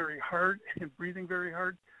very hard and breathing very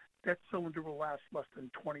hard, that cylinder will last less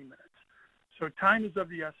than 20 minutes. So time is of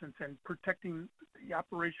the essence, and protecting the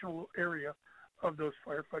operational area of those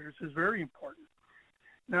firefighters is very important.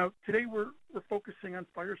 Now, today we're focusing on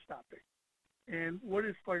fire stopping. And what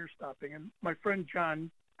is fire stopping? And my friend John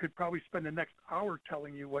could probably spend the next hour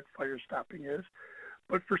telling you what fire stopping is.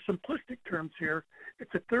 But for simplistic terms here,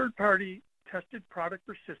 it's a third-party tested product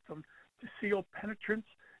or system to seal penetrance,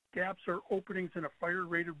 gaps, or openings in a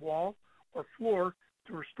fire-rated wall or floor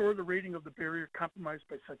to restore the rating of the barrier compromised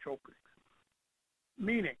by such openings.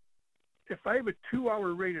 Meaning, if I have a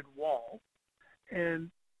 2-hour rated wall and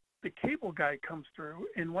the cable guy comes through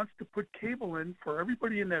and wants to put cable in for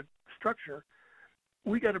everybody in that structure,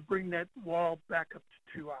 we got to bring that wall back up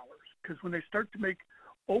to 2 hours, because when they start to make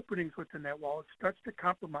openings within that wall, it starts to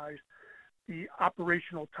compromise the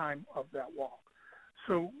operational time of that wall.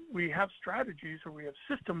 So we have strategies, or we have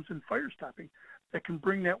systems in fire stopping that can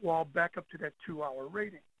bring that wall back up to that 2-hour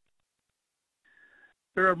rating.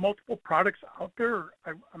 There are multiple products out there.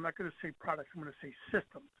 I'm not going to say products, I'm going to say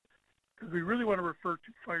systems, because we really want to refer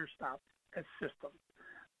to Firestop as systems.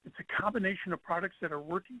 It's a combination of products that are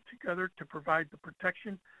working together to provide the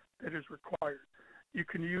protection that is required. You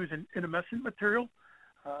can use an intumescent material.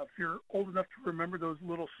 If you're old enough to remember those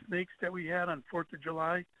little snakes that we had on 4th of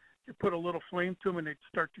July, you put a little flame to them and they'd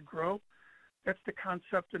start to grow. That's the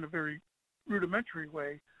concept in a very rudimentary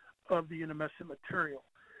way of the intumescent material.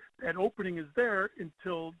 That opening is there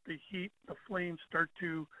until the heat, the flames start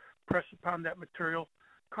to press upon that material,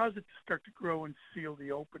 cause it to start to grow and seal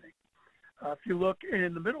the opening. If you look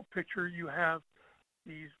in the middle picture, you have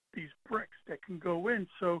these bricks that can go in.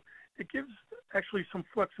 So it gives actually some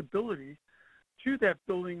flexibility to that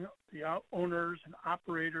building, the owners and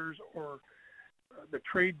operators, or the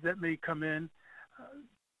trades that may come in.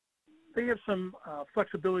 They have some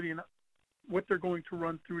flexibility in what they're going to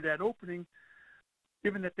run through that opening,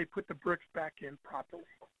 given that they put the bricks back in properly.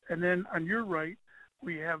 And then on your right,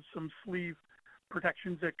 we have some sleeve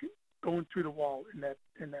protections that go in through the wall in that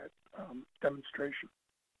demonstration.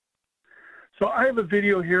 So I have a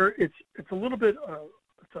video here. It's a little bit,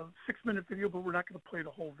 it's a 6-minute video, but we're not going to play the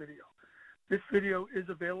whole video. This video is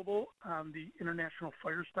available on the International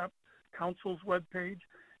Firestop Council's webpage.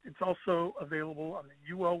 It's also available on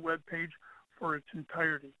the UL webpage for its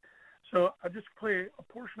entirety. So I'll just play a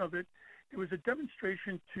portion of it. It was a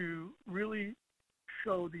demonstration to really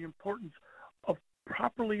show the importance of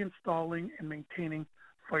properly installing and maintaining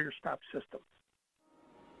Firestop systems.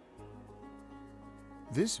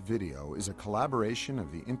 This video is a collaboration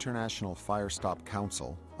of the International Firestop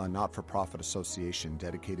Council, a not-for-profit association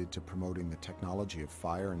dedicated to promoting the technology of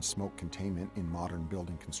fire and smoke containment in modern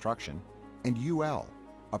building construction, and UL,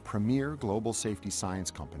 a premier global safety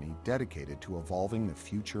science company dedicated to evolving the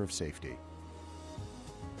future of safety.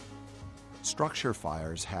 Structure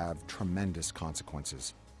fires have tremendous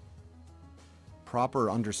consequences.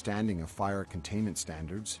 Proper understanding of fire containment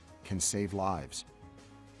standards can save lives.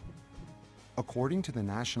 According to the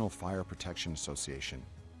National Fire Protection Association,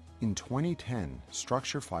 in 2010,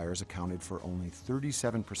 structure fires accounted for only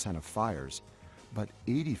 37% of fires, but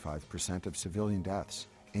 85% of civilian deaths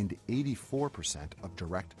and 84% of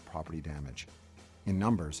direct property damage. In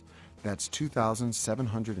numbers, that's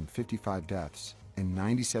 2,755 deaths and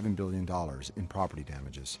 $97 billion in property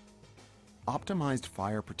damages. Optimized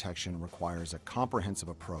fire protection requires a comprehensive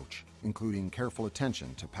approach, including careful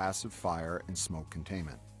attention to passive fire and smoke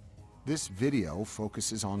containment. This video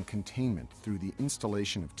focuses on containment through the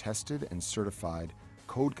installation of tested and certified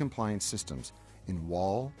code-compliant systems in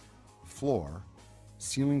wall, floor,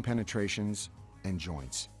 ceiling penetrations, and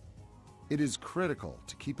joints. It is critical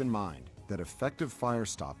to keep in mind that effective fire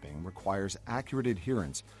stopping requires accurate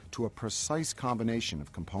adherence to a precise combination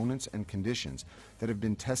of components and conditions that have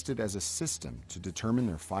been tested as a system to determine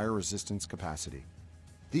their fire resistance capacity.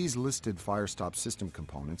 These listed Firestop system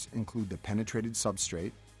components include the penetrated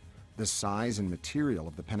substrate, the size and material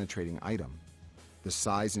of the penetrating item, the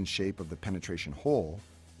size and shape of the penetration hole,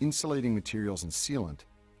 insulating materials and sealant,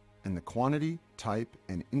 and the quantity, type,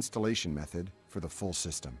 and installation method for the full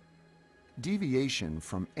system. Deviation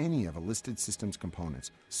from any of a listed system's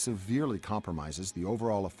components severely compromises the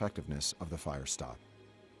overall effectiveness of the Firestop.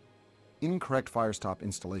 Incorrect Firestop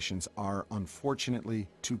installations are unfortunately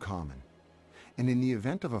too common, and in the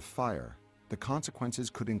event of a fire, the consequences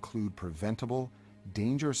could include preventable,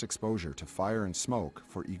 dangerous exposure to fire and smoke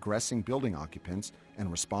for egressing building occupants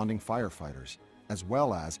and responding firefighters, as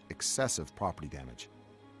well as excessive property damage.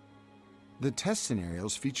 The test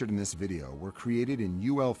scenarios featured in this video were created in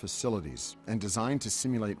UL facilities and designed to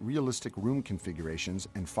simulate realistic room configurations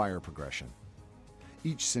and fire progression.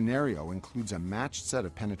 Each scenario includes a matched set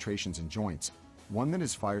of penetrations and joints, one that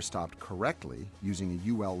is fire-stopped correctly using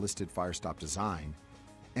a UL-listed Firestop design,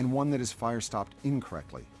 and one that is fire-stopped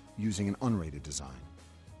incorrectly using an unrated design.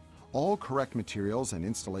 All correct materials and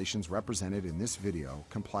installations represented in this video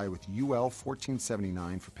comply with UL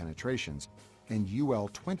 1479 for penetrations and UL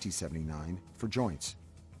 2079 for joints.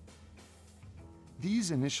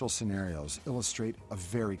 These initial scenarios illustrate a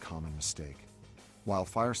very common mistake. While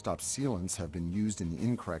Firestop sealants have been used in the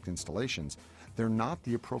incorrect installations, they're not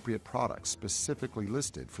the appropriate products specifically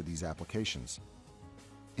listed for these applications.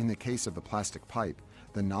 In the case of the plastic pipe,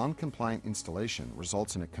 the non-compliant installation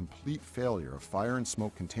results in a complete failure of fire and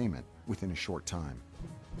smoke containment within a short time.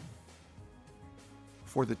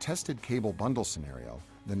 For the tested cable bundle scenario,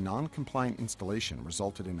 the non-compliant installation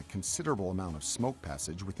resulted in a considerable amount of smoke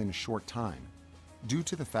passage within a short time, due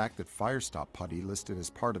to the fact that Firestop putty listed as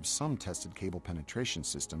part of some tested cable penetration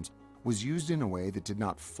systems was used in a way that did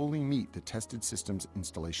not fully meet the tested system's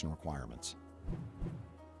installation requirements.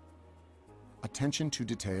 Attention to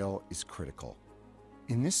detail is critical.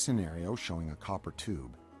 In this scenario showing a copper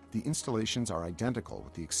tube, the installations are identical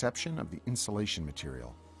with the exception of the insulation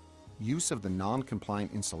material. Use of the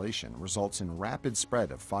non-compliant insulation results in rapid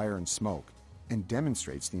spread of fire and smoke and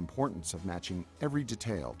demonstrates the importance of matching every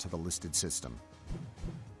detail to the listed system.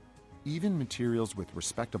 Even materials with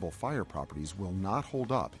respectable fire properties will not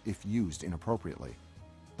hold up if used inappropriately.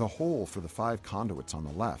 The hole for the 5 conduits on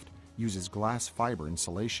the left uses glass fiber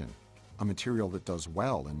insulation, a material that does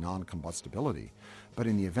well in non-combustibility, but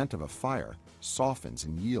in the event of a fire, softens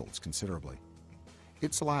and yields considerably.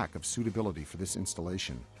 Its lack of suitability for this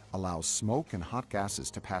installation allows smoke and hot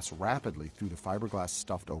gases to pass rapidly through the fiberglass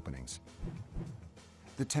stuffed openings.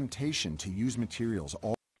 The temptation to use materials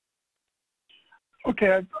all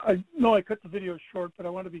Okay, I know I cut the video short, but I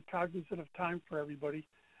want to be cognizant of time for everybody.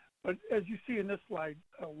 But as you see in this slide,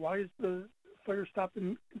 why is the fire stop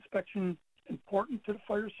inspection important to the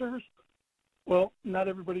fire service? Well, not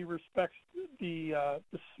everybody respects the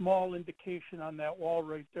small indication on that wall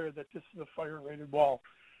right there that this is a fire-rated wall.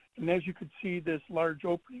 And as you can see, this large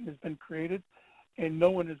opening has been created, and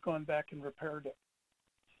no one has gone back and repaired it.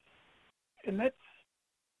 And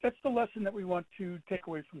that's the lesson that we want to take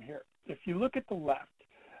away from here. If you look at the left,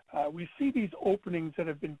 we see these openings that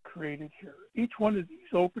have been created here. Each one of these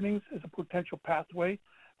openings is a potential pathway,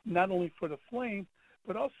 not only for the flame,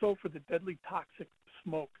 but also for the deadly toxic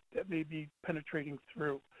smoke that may be penetrating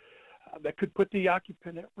through. That could put the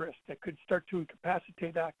occupant at risk, that could start to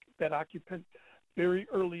incapacitate that occupant very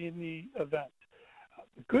early in the event.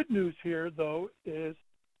 The good news here, though, is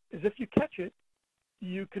if you catch it,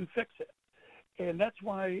 you can fix it. And that's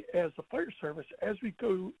why, as a fire service, as we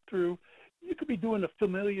go through, you could be doing a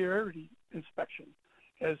familiarity inspection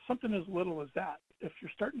as something as little as that. If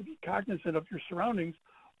you're starting to be cognizant of your surroundings,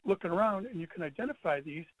 looking around, and you can identify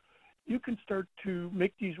these, you can start to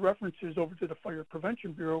make these references over to the Fire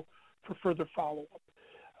Prevention Bureau for further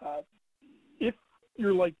follow-up. If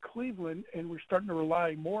you're like Cleveland and we're starting to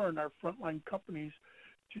rely more on our frontline companies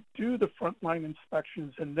to do the frontline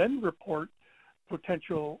inspections and then report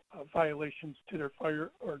potential violations to their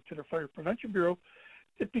Fire Prevention Bureau,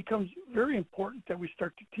 it becomes very important that we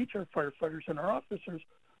start to teach our firefighters and our officers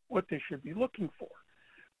what they should be looking for.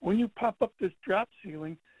 When you pop up this drop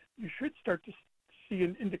ceiling, you should start to see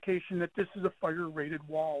an indication that this is a fire-rated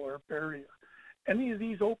wall or a barrier. Any of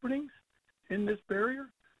these openings in this barrier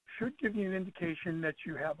should give you an indication that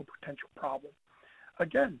you have a potential problem.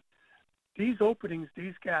 Again, these openings,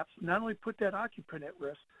 these gaps, not only put that occupant at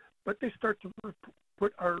risk, but they start to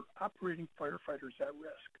put our operating firefighters at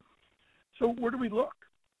risk. So where do we look?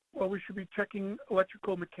 Well, we should be checking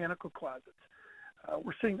electrical, mechanical closets.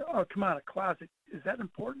 We're saying, oh, come on, a closet, is that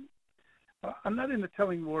important? I'm not into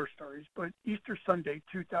telling war stories, but Easter Sunday,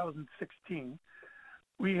 2016,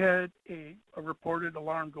 we had a reported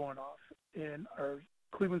alarm going off in our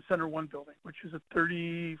Cleveland Center 1 building, which is a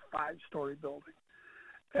 35-story building.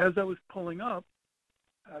 As I was pulling up,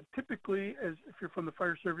 typically, as if you're from the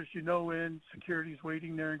fire service, you know when security's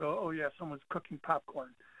waiting there and go, oh yeah, someone's cooking popcorn.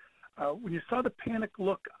 When you saw the panic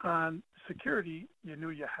look on security, you knew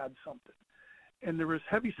you had something. And there was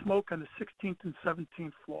heavy smoke on the 16th and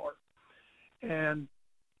 17th floor. And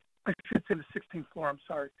I should say the 16th floor, I'm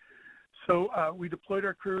sorry. So we deployed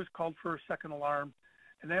our crews, called for a second alarm.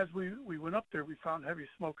 And as we went up there, we found heavy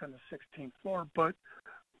smoke on the 16th floor. But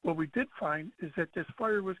what we did find is that this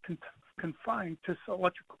fire was confined to this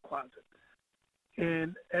electrical closet.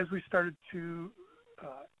 And as we started to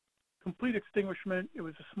complete extinguishment, it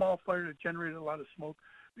was a small fire that generated a lot of smoke.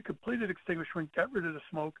 We completed extinguishment, got rid of the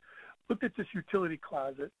smoke, looked at this utility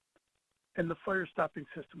closet, and the fire stopping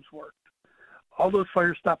systems worked. All those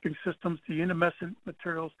fire stopping systems, the intumescent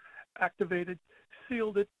materials activated,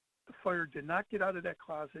 sealed it. The fire did not get out of that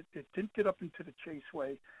closet. It didn't get up into the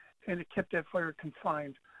chaseway, and it kept that fire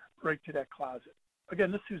confined right to that closet.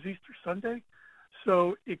 Again, this was Easter Sunday,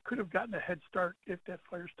 so it could have gotten a head start if that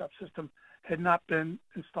fire stop system had not been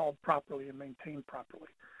installed properly and maintained properly.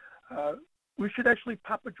 We should actually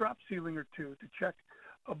pop a drop ceiling or two to check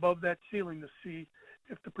above that ceiling to see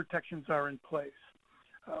if the protections are in place.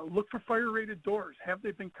 Look for fire-rated doors. Have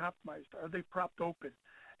they been compromised? Are they propped open?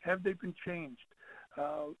 Have they been changed?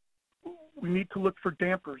 We need to look for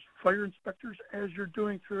dampers. Fire inspectors, as you're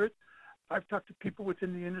doing through it, I've talked to people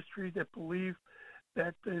within the industry that believe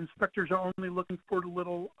that the inspectors are only looking for the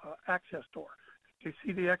little access door. If they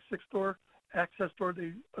see the access door,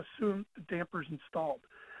 they assume the damper's installed.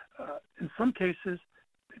 In some cases,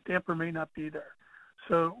 the damper may not be there.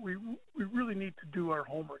 So we really need to do our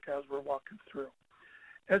homework as we're walking through.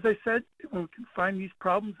 As I said, when we can find these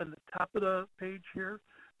problems on the top of the page here,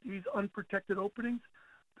 these unprotected openings,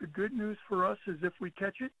 the good news for us is if we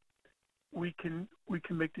catch it, we can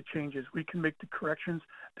make the changes. We can make the corrections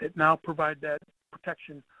that now provide that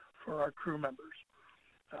protection for our crew members.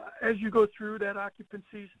 As you go through that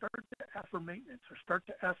occupancy, start to ask for maintenance or start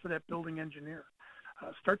to ask for that building engineer.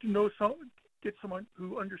 Start to get someone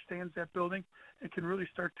who understands that building and can really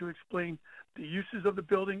start to explain the uses of the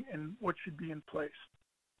building and what should be in place.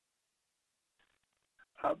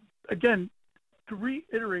 Again, to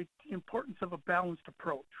reiterate the importance of a balanced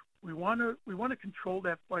approach, we want to control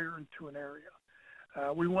that fire into an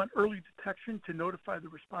area. We want early detection to notify the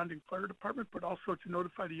responding fire department, but also to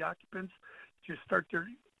notify the occupants to start their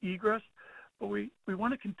egress, but we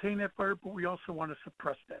want to contain that fire, but we also want to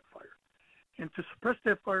suppress that fire. And to suppress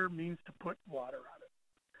that fire means to put water on it.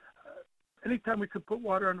 Anytime we could put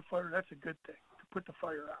water on the fire, that's a good thing, to put the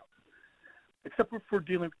fire out. Except for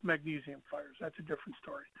dealing with magnesium fires, that's a different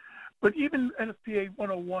story. But even NFPA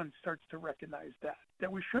 101 starts to recognize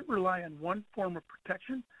that we shouldn't rely on one form of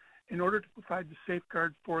protection in order to provide the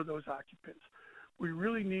safeguard for those occupants. We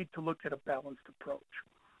really need to look at a balanced approach.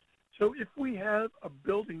 So if we have a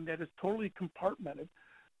building that is totally compartmented,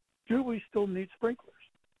 do we still need sprinklers?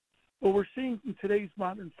 Well, we're seeing in today's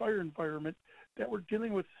modern fire environment that we're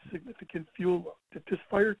dealing with significant fuel load, that this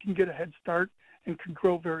fire can get a head start and can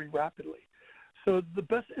grow very rapidly. So the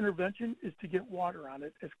best intervention is to get water on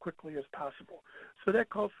it as quickly as possible. So that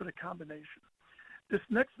calls for the combination. This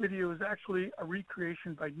next video is actually a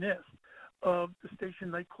recreation by NIST of the Station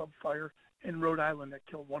nightclub fire in Rhode Island that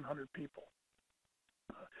killed 100 people.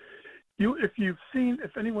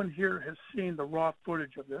 If anyone here has seen the raw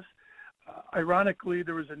footage of this, ironically,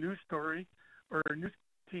 there was a news story or a news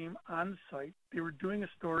team on the site. They were doing a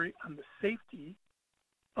story on the safety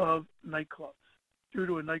of nightclubs due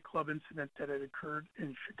to a nightclub incident that had occurred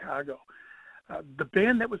in Chicago. The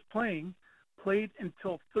band that was played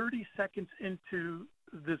until 30 seconds into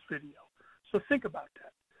this video. So think about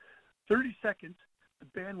that. 30 seconds, the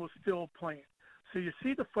band was still playing. So you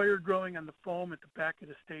see the fire growing on the foam at the back of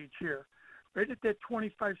the stage here. Right at that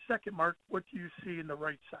 25-second mark, what do you see in the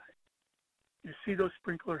right side? You see those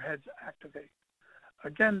sprinkler heads activate.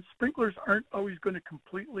 Again, sprinklers aren't always going to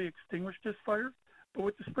completely extinguish this fire, but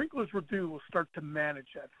what the sprinklers will do will start to manage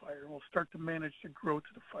that fire. Will start to manage the growth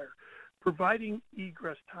of the fire, providing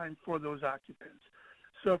egress time for those occupants.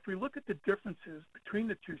 So if we look at the differences between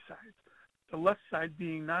the two sides, the left side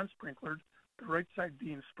being non-sprinklered, the right side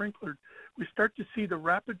being sprinklered, we start to see the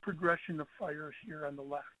rapid progression of fire here on the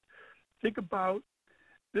left. Think about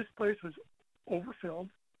this place was overfilled.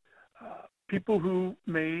 People who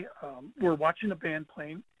were watching the band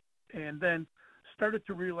playing and then started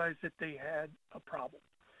to realize that they had a problem.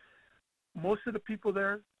 Most of the people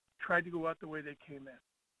there tried to go out the way they came in,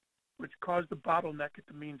 which caused a bottleneck at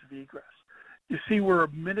the means of egress. You see, we're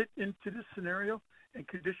a minute into this scenario and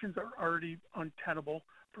conditions are already untenable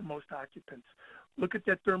for most occupants. Look at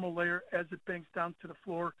that thermal layer as it banks down to the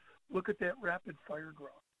floor. Look at that rapid fire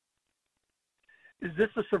growth. Is this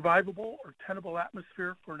a survivable or tenable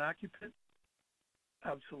atmosphere for an occupant?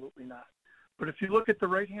 Absolutely not. But if you look at the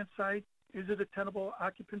right-hand side, is it a tenable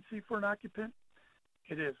occupancy for an occupant?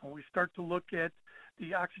 It is. When we start to look at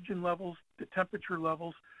the oxygen levels, the temperature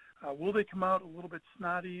levels, will they come out a little bit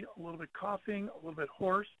snotty, a little bit coughing, a little bit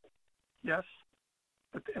hoarse? Yes,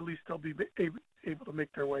 but at least they'll be able to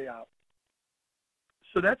make their way out.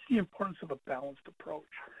 So that's the importance of a balanced approach.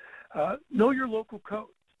 Know your local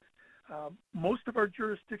codes. Most of our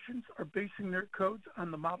jurisdictions are basing their codes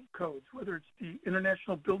on the model codes, whether it's the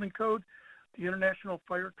International Building Code, the International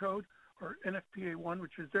Fire Code, or NFPA 1,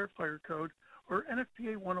 which is their fire code, or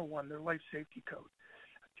NFPA 101, their life safety code.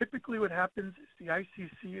 Typically what happens is the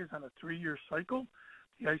ICC is on a 3-year cycle.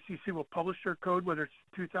 The ICC will publish their code, whether it's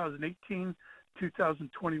 2018,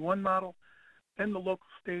 2021 model. Then the local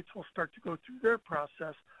states will start to go through their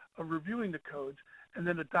process of reviewing the codes and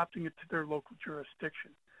then adopting it to their local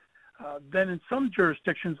jurisdiction. Then in some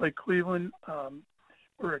jurisdictions like Cleveland,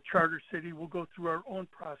 we're a charter city, we'll go through our own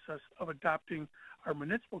process of adopting our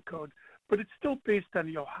municipal code, but it's still based on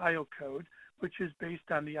the Ohio code, which is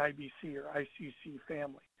based on the IBC or ICC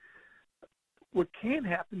family. What can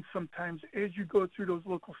happen sometimes as you go through those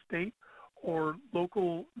local state or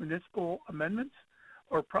local municipal amendments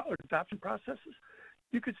or adoption processes,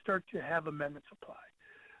 you could start to have amendments apply.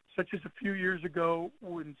 Such as a few years ago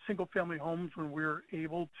when single-family homes, when we were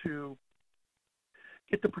able to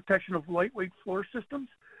get the protection of lightweight floor systems,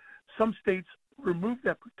 some states removed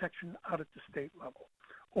that protection out at the state level.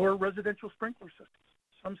 Or residential sprinkler systems.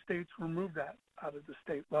 Some states remove that out of the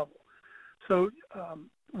state level. So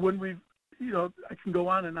when I can go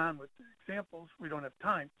on and on with the examples, we don't have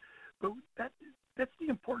time, but that's the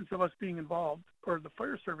importance of us being involved, or the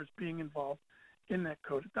fire service being involved in that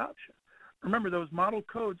code adoption. Remember, those model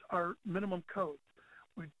codes are minimum codes.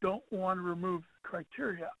 We don't want to remove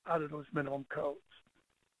criteria out of those minimum codes.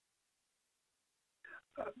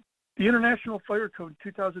 The International Fire Code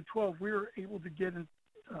in 2012, we were able to get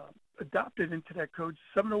adopted into that code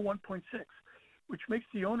 701.6, which makes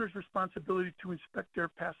the owner's responsibility to inspect their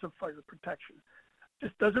passive fire protection.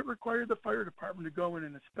 This doesn't require the fire department to go in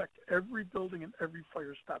and inspect every building and every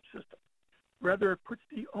fire stop system. Rather, it puts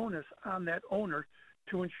the onus on that owner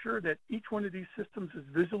to ensure that each one of these systems is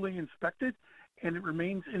visually inspected and it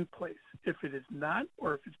remains in place. If it is not,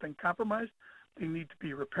 or if it's been compromised, they need to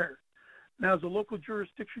be repaired. Now, as a local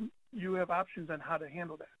jurisdiction, you have options on how to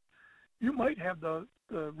handle that. You might have the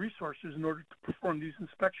resources in order to perform these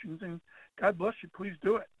inspections, and God bless you, please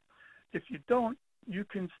do it. If you don't, you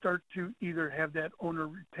can start to either have that owner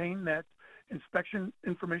retain that inspection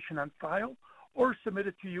information on file or submit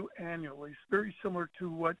it to you annually. It's very similar to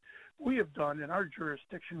what we have done in our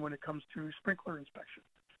jurisdiction when it comes to sprinkler inspection,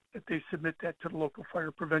 that they submit that to the local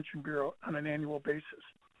Fire Prevention Bureau on an annual basis.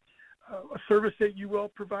 A service that UL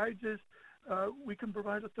provides is we can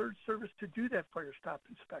provide a third service to do that Firestop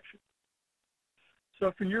inspection. So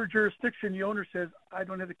if in your jurisdiction the owner says, I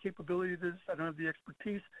don't have the capability of this, I don't have the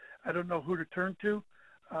expertise, I don't know who to turn to,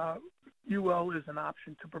 UL is an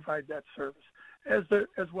option to provide that service,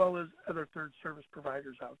 as well as other third service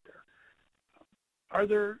providers out there. Are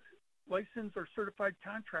there licensed or certified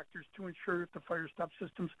contractors to ensure that the Firestop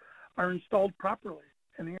systems are installed properly?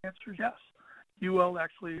 And the answer is yes. UL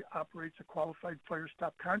actually operates a qualified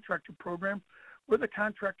Firestop contractor program where the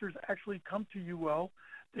contractors actually come to UL.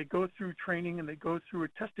 They go through training and they go through a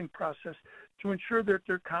testing process to ensure that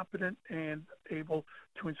they're competent and able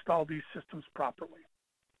to install these systems properly.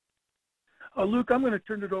 Luke, I'm going to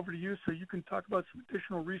turn it over to you so you can talk about some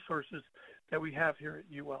additional resources that we have here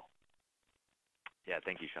at UL. Yeah,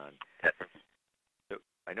 thank you, Sean. So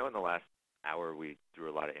I know in the last hour we threw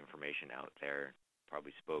a lot of information out there,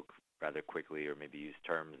 probably spoke rather quickly or maybe used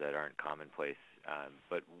terms that aren't commonplace.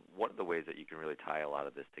 But one of the ways that you can really tie a lot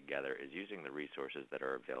of this together is using the resources that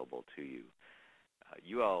are available to you.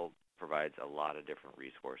 UL provides a lot of different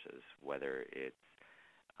resources, whether it's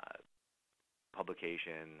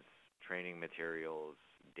publications, training materials,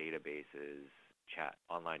 databases,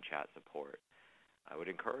 online chat support. I would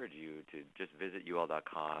encourage you to just visit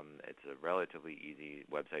ul.com. It's a relatively easy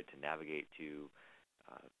website to navigate to.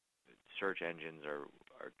 Search engines are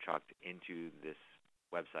chalked into this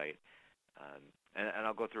website. And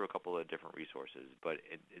I'll go through a couple of different resources, but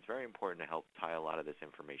it's very important to help tie a lot of this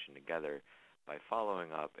information together by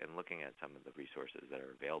following up and looking at some of the resources that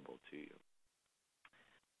are available to you.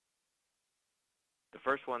 The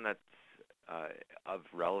first one that's of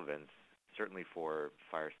relevance, certainly for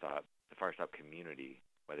Firestop, the Firestop community,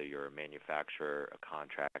 whether you're a manufacturer, a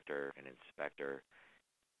contractor, an inspector,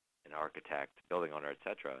 an architect, building owner,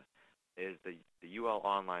 etc., is the UL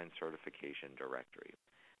Online Certification Directory.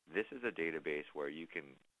 This is a database where you can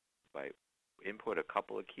input a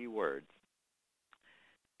couple of keywords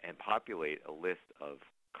and populate a list of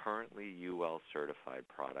currently UL certified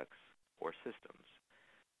products or systems.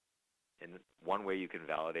 And one way you can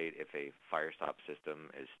validate if a Firestop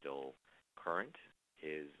system is still current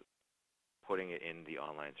is putting it in the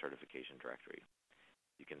online certification directory.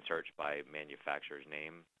 You can search by manufacturer's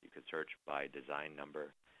name, you can search by design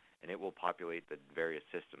number, and it will populate the various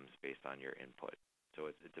systems based on your input. So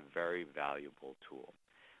it's a very valuable tool.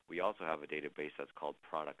 We also have a database that's called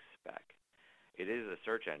Product Spec. It is a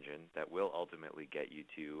search engine that will ultimately get you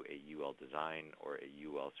to a UL design or a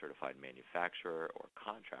UL certified manufacturer or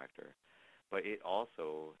contractor, but it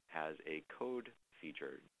also has a code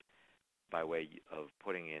feature by way of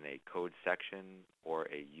putting in a code section or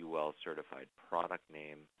a UL certified product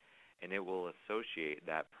name, and it will associate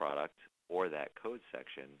that product or that code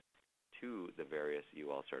section to the various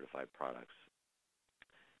UL certified products.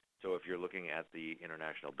 So if you're looking at the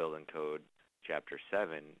International Building Code, Chapter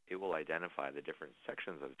 7, it will identify the different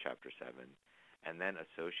sections of Chapter 7 and then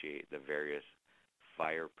associate the various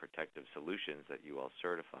fire protective solutions that UL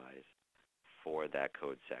certifies for that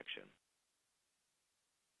code section.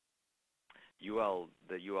 The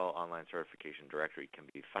UL Online Certification Directory can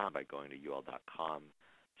be found by going to ul.com,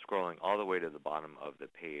 scrolling all the way to the bottom of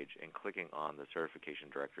the page and clicking on the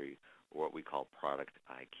certification directory, or what we call Product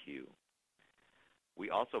IQ. We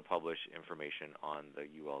also publish information on the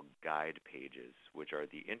UL Guide pages, which are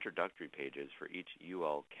the introductory pages for each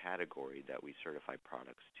UL category that we certify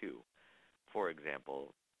products to. For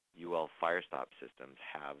example, UL Firestop systems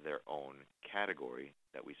have their own category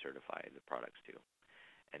that we certify the products to.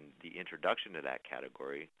 And the introduction to that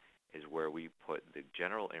category is where we put the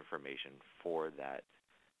general information for that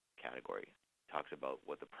category. It talks about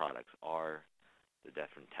what the products are, the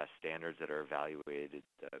different test standards that are evaluated,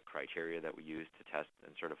 the criteria that we use to test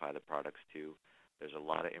and certify the products to. There's a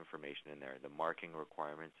lot of information in there, the marking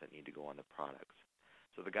requirements that need to go on the products.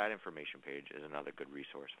 So the guide information page is another good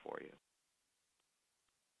resource for you.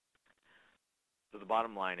 So the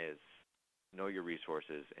bottom line is know your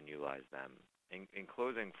resources and utilize them. In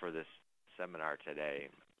closing for this seminar today,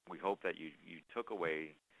 we hope that you took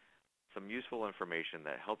away some useful information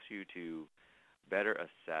that helps you to better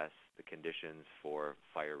assess the conditions for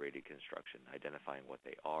fire-rated construction, identifying what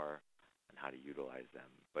they are and how to utilize them.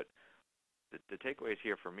 But the takeaways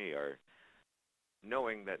here for me are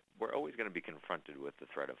knowing that we're always going to be confronted with the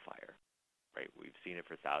threat of fire, right? We've seen it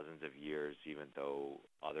for thousands of years. Even though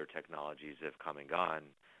other technologies have come and gone,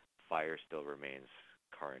 fire still remains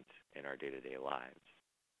current in our day-to-day lives.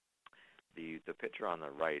 The picture on the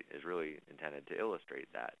right is really intended to illustrate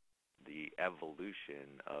that, the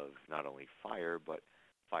evolution of not only fire, but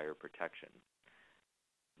fire protection.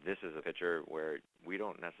 This is a picture where we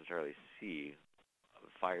don't necessarily see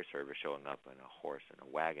fire service showing up in a horse and a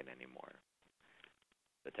wagon anymore.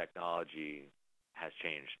 The technology has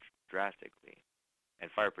changed drastically, and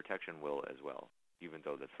fire protection will as well, even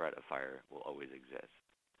though the threat of fire will always exist.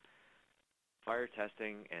 Fire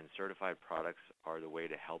testing and certified products are the way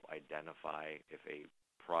to help identify if a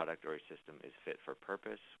product or a system is fit for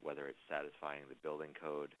purpose, whether it's satisfying the building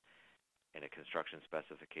code and a construction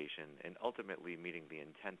specification, and ultimately meeting the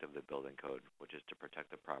intent of the building code, which is to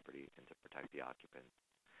protect the property and to protect the occupants.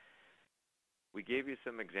 We gave you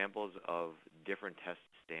some examples of different test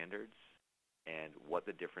standards and what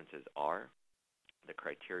the differences are, the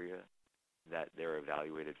criteria that they're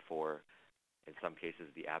evaluated for, in some cases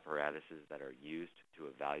the apparatuses that are used to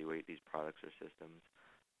evaluate these products or systems.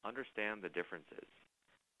 Understand the differences.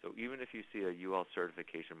 So even if you see a UL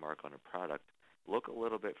certification mark on a product, look a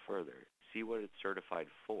little bit further, see what it's certified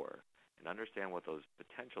for, and understand what those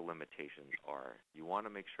potential limitations are. You want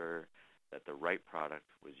to make sure that the right product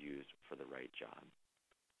was used for the right job.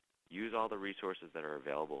 Use all the resources that are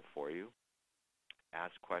available for you.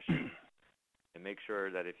 Ask questions, and make sure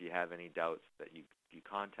that if you have any doubts that you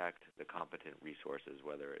contact the competent resources,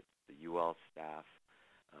 whether it's the UL staff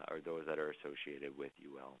or those that are associated with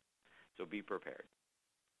UL. So be prepared.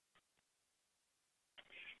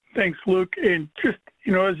 Thanks, Luke. And just,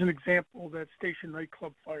 as an example, that station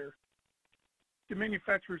nightclub fire, the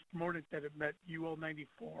manufacturers promoted that it met UL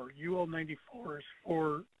 94. UL 94 is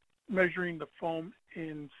for measuring the foam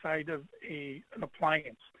inside of an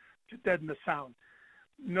appliance to deaden the sound.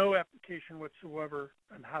 No application whatsoever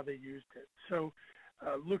on how they used it. So,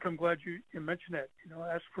 Luke, I'm glad you mentioned that.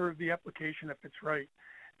 Ask for the application if it's right.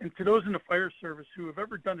 And to those in the fire service who have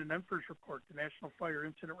ever done an NFIRS report, the National Fire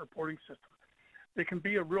Incident Reporting System, they can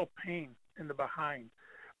be a real pain in the behind.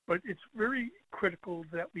 But it's very critical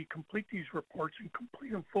that we complete these reports and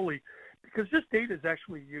complete them fully, because this data is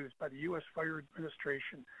actually used by the U.S. Fire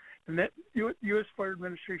Administration. And that U.S. Fire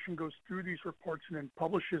Administration goes through these reports and then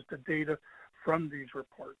publishes the data from these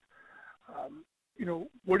reports.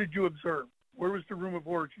 What did you observe? Where was the room of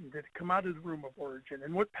origin? Did it come out of the room of origin?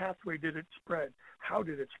 And what pathway did it spread? How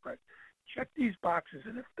did it spread? Check these boxes.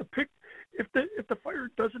 And if the fire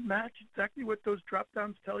doesn't match exactly what those drop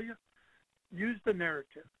downs tell you, use the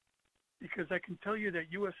narrative, because I can tell you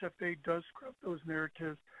that USFA does scrub those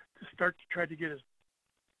narratives to start to try to get as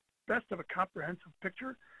best of a comprehensive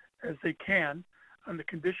picture as they can on the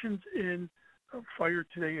conditions of fire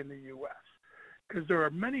today in the U.S. Because there are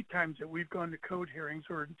many times that we've gone to code hearings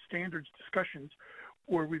or standards discussions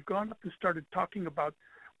where we've gone up and started talking about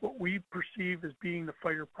what we perceive as being the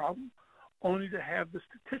fire problem, only to have the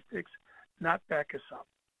statistics not back us up.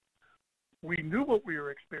 We knew what we were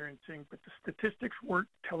experiencing, but the statistics weren't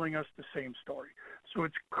telling us the same story. So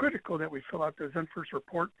it's critical that we fill out those NFIRS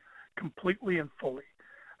report completely and fully.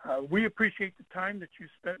 We appreciate the time that you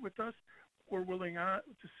spent with us. We're willing to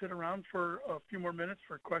sit around for a few more minutes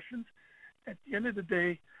for questions. At the end of the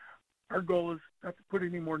day, our goal is not to put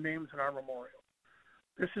any more names in our memorial.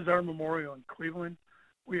 This is our memorial in Cleveland.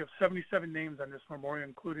 We have 77 names on this memorial,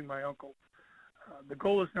 including my uncle. The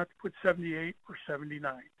goal is not to put 78 or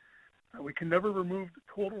 79. We can never remove the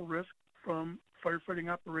total risk from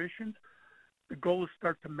firefighting operations. The goal is to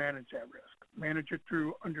start to manage that risk, manage it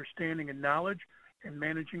through understanding and knowledge, and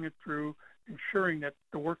managing it through ensuring that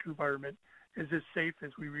the work environment is as safe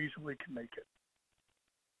as we reasonably can make it.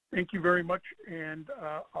 Thank you very much, and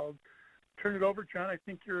I'll turn it over. John, I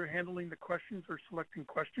think you're handling the questions or selecting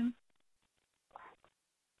questions.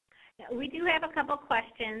 We do have a couple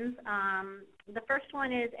questions. The first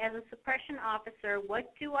one is, as a suppression officer,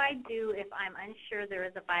 what do I do if I'm unsure there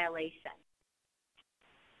is a violation?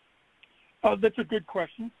 That's a good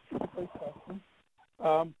question.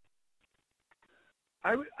 I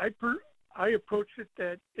approached it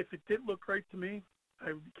that if it didn't look right to me,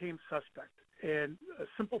 I became suspect. And a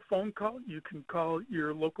simple phone call, you can call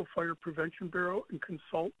your local fire prevention bureau and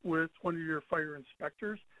consult with one of your fire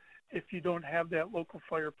inspectors. If you don't have that local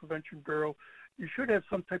fire prevention bureau, you should have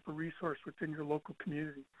some type of resource within your local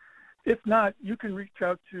community. If not, you can reach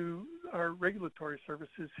out to our regulatory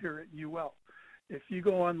services here at UL. If you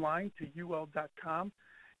go online to ul.com,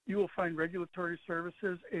 you will find regulatory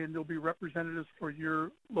services, and there'll be representatives for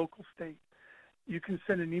your local state. you can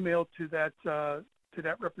send an email to that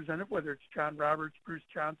representative, whether it's John Roberts, Bruce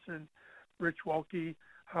Johnson, Rich Welke,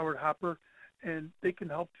 Howard Hopper, and they can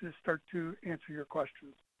help to start to answer your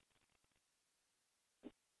questions.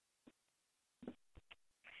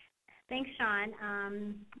 Thanks, Sean.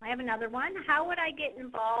 I have another one. How would I get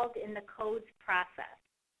involved in the codes process?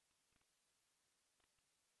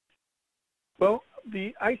 Well,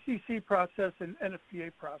 the ICC process and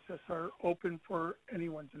NFPA process are open for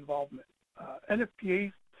anyone's involvement.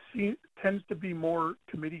 NFPA tends to be more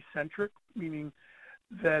committee-centric, meaning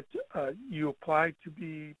that you apply to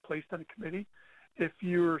be placed on a committee. If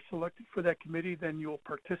you're selected for that committee, then you'll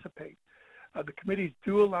participate. The committees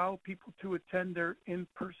do allow people to attend their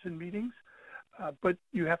in-person meetings, but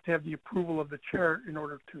you have to have the approval of the chair in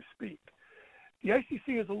order to speak. The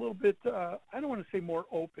ICC is a little bit, I don't want to say more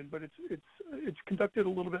open, but it's conducted a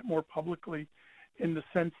little bit more publicly in the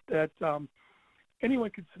sense that anyone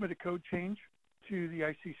can submit a code change to the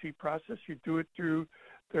ICC process. You do it through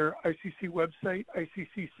their ICC website,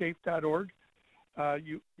 iccsafe.org.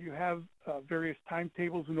 You have various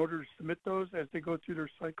timetables in order to submit those as they go through their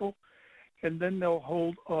cycle, and then they'll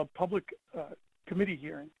hold a public committee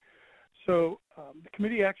hearing. So the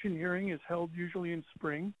committee action hearing is held usually in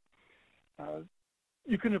spring.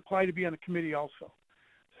 You can apply to be on a committee also.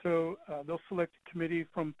 So they'll select a committee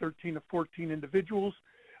from 13 to 14 individuals.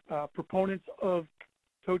 Proponents of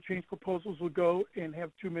code change proposals will go and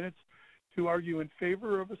have 2 minutes to argue in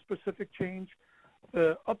favor of a specific change.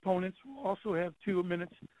 The opponents will also have 2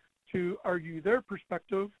 minutes to argue their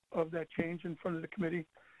perspective of that change in front of the committee.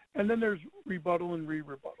 And then there's rebuttal and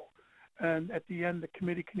re-rebuttal. And at the end, the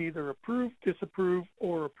committee can either approve, disapprove,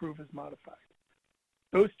 or approve as modified.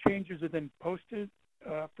 Those changes are then posted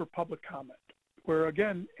for public comment, where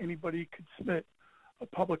again, anybody could submit a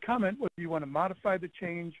public comment, whether you want to modify the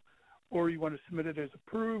change or you want to submit it as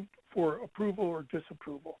approved for approval or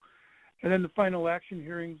disapproval. And then the final action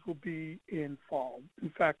hearings will be in fall. In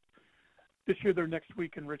fact, this year they're next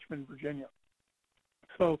week in Richmond, Virginia.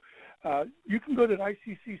 So you can go to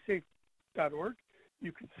iccsafe.org.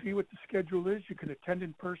 You can see what the schedule is. You can attend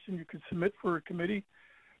in person. You can submit for a committee.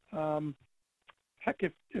 Heck,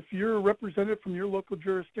 if you're a representative from your local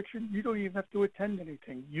jurisdiction, you don't even have to attend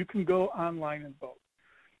anything. You can go online and vote.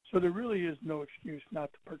 So there really is no excuse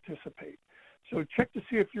not to participate. So check to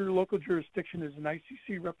see if your local jurisdiction is an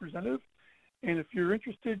ICC representative. And if you're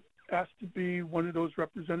interested, ask to be one of those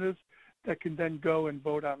representatives that can then go and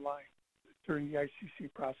vote online during the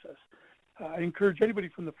ICC process. I encourage anybody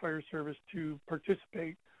from the fire service to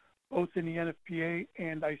participate both in the NFPA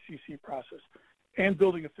and ICC process, and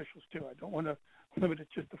building officials too. I don't want to limit it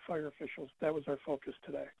just to fire officials. That was our focus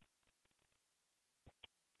today.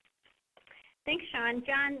 Thanks, Sean.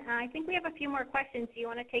 John, I think we have a few more questions. Do you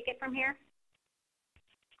want to take it from here?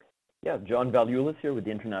 Yeah, John Valulis here with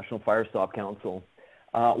the International Firestop Council.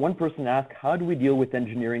 One person asked, how do we deal with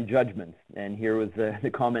engineering judgments? And here was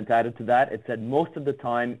the comment added to that. It said, most of the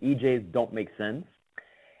time, EJs don't make sense.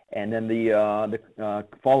 And then the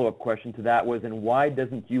follow-up question to that was, and why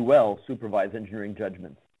doesn't UL supervise engineering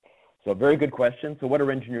judgments? So a very good question. So what are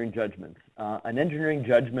engineering judgments? An engineering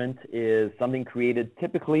judgment is something created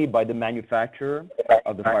typically by the manufacturer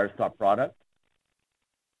of the Firestop product.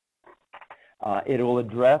 It will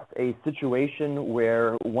address a situation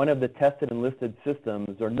where one of the tested and listed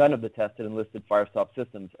systems or none of the tested and listed Firestop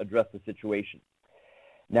systems address the situation.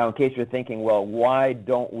 Now, in case you're thinking, well, why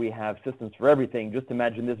don't we have systems for everything? Just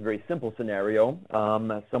imagine this very simple scenario.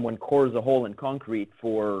 Someone cores a hole in concrete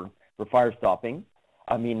for fire stopping,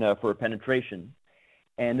 for penetration,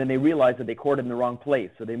 and then they realize that they cored it in the wrong place.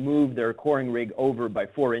 So they move their coring rig over by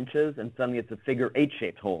 4 inches, and suddenly it's a figure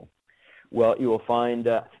 8-shaped hole. Well, you will find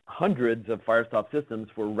hundreds of Firestop systems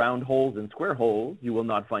for round holes and square holes. You will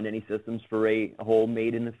not find any systems for a hole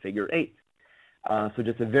made in a figure 8. So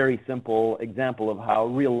just a very simple example of how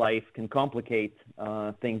real life can complicate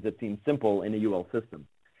things that seem simple in a UL system.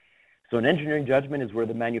 So an engineering judgment is where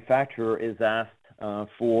the manufacturer is asked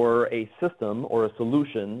for a system or a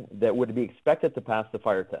solution that would be expected to pass the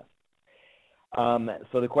fire test.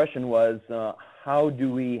 So the question was, how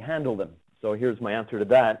do we handle them? So here's my answer to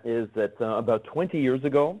that, is that about 20 years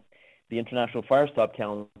ago, the International Firestop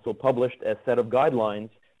Council published a set of guidelines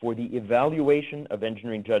for the evaluation of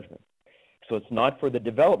engineering judgments. So it's not for the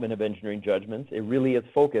development of engineering judgments. It really is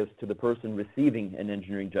focused to the person receiving an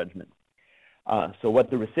engineering judgment. So what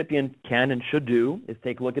the recipient can and should do is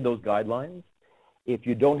take a look at those guidelines. If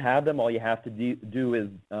you don't have them, all you have to do is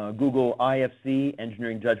Google IFC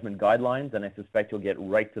Engineering Judgment Guidelines, and I suspect you'll get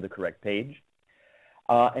right to the correct page.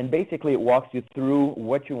 And basically, it walks you through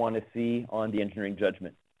what you want to see on the engineering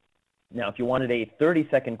judgment. Now, if you wanted a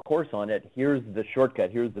 30-second course on it, here's the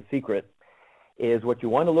shortcut, here's the secret, is what you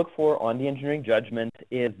want to look for on the engineering judgment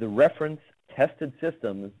is the reference tested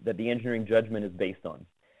systems that the engineering judgment is based on.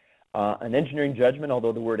 An engineering judgment,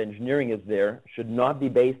 although the word engineering is there, should not be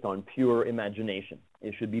based on pure imagination.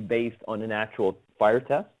 It should be based on an actual fire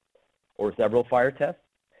test or several fire tests,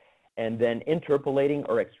 and then interpolating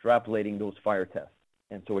or extrapolating those fire tests.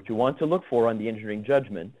 And so what you want to look for on the engineering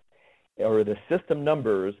judgment are the system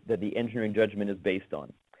numbers that the engineering judgment is based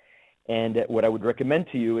on. And what I would recommend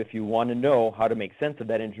to you, if you want to know how to make sense of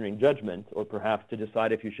that engineering judgment, or perhaps to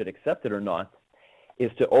decide if you should accept it or not,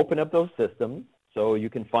 is to open up those systems. So you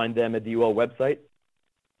can find them at the UL website,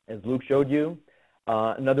 as Luke showed you.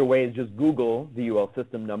 Another way is just Google the UL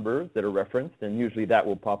system numbers that are referenced, and usually that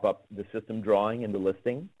will pop up the system drawing and the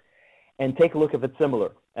listing. And take a look if it's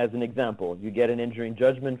similar. As an example, you get an engineering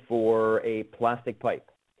judgment for a plastic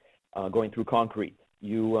pipe going through concrete.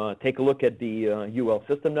 You take a look at the UL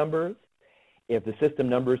system numbers. If the system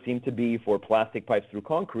numbers seem to be for plastic pipes through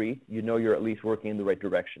concrete, you know you're at least working in the right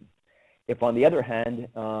direction. If, on the other hand,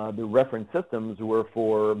 the reference systems were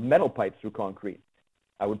for metal pipes through concrete,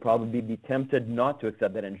 I would probably be tempted not to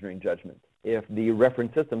accept that engineering judgment. If the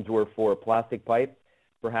reference systems were for a plastic pipe,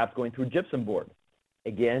 perhaps going through gypsum board,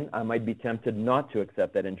 again, I might be tempted not to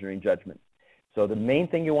accept that engineering judgment. So the main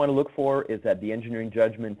thing you want to look for is that the engineering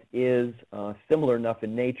judgment is similar enough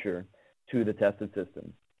in nature to the tested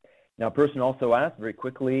system. Now, a person also asked very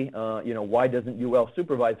quickly, why doesn't UL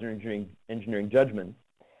supervise engineering judgments?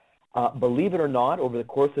 Believe it or not, over the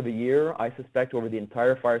course of a year, I suspect over the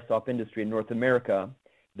entire Firestop industry in North America,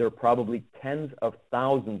 there are probably tens of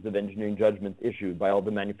thousands of engineering judgments issued by all the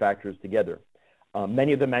manufacturers together.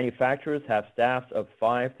 Many of the manufacturers have staffs of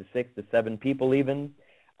 5 to 6 to 7 people even,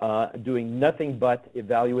 doing nothing but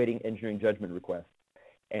evaluating engineering judgment requests.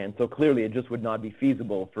 And so clearly it just would not be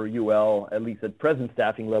feasible for UL, at least at present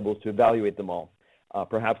staffing levels, to evaluate them all.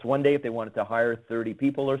 Perhaps one day if they wanted to hire 30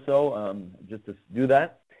 people or so just to do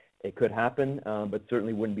that, it could happen, but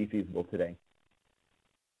certainly wouldn't be feasible today.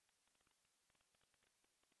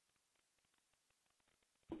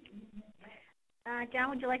 John,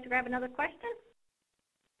 would you like to grab another question?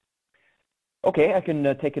 Okay, I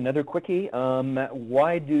can take another quickie.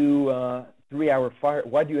 Why do you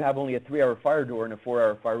have only a 3-hour fire door and a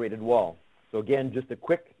 4-hour fire-rated wall? So again, just a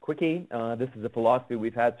quickie. This is a philosophy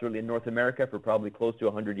we've had certainly in North America for probably close to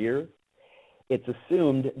 100 years. It's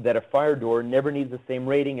assumed that a fire door never needs the same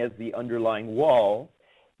rating as the underlying wall,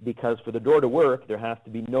 because for the door to work, there has to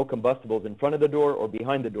be no combustibles in front of the door or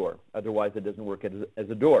behind the door. Otherwise, it doesn't work as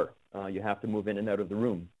a door. You have to move in and out of the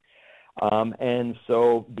room. And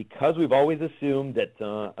so because we've always assumed that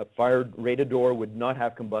a fire-rated door would not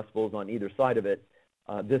have combustibles on either side of it,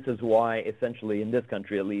 this is why essentially in this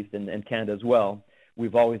country at least, and Canada as well,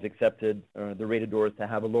 we've always accepted the rated doors to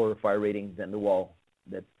have a lower fire rating than the wall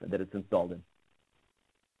that it's installed in.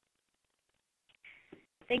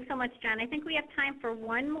 Thanks so much, John. I think we have time for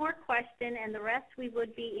one more question, and the rest we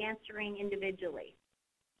would be answering individually.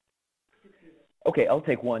 Okay, I'll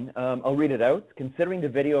take one. I'll read it out. Considering the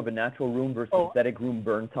video of a natural room versus synthetic room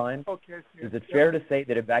burn time, is it fair to say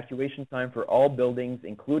that evacuation time for all buildings,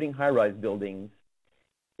 including high-rise buildings,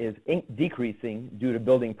 is decreasing due to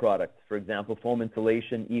building products, for example, foam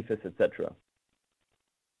insulation, EFIS, etc.?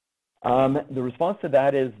 The response to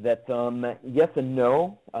that is that yes and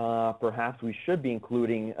no. Perhaps we should be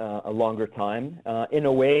including a longer time. In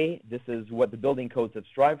a way, this is what the building codes have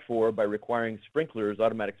strived for by requiring sprinklers,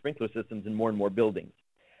 automatic sprinkler systems in more and more buildings.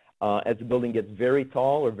 As the building gets very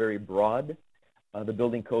tall or very broad, the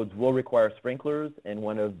building codes will require sprinklers, and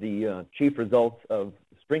one of the chief results of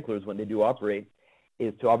sprinklers when they do operate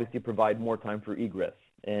is to obviously provide more time for egress.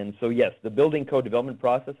 And so yes, the building code development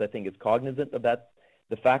process, I think, is cognizant of that,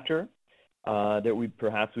 the factor that we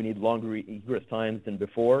need longer egress times than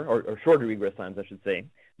before, or shorter egress times, I should say,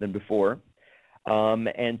 than before,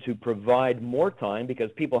 and to provide more time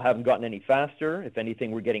because people haven't gotten any faster. If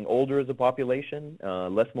anything, we're getting older as a population,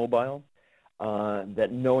 less mobile. That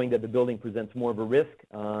knowing that the building presents more of a risk,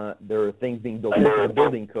 there are things being built into the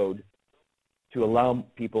building code to allow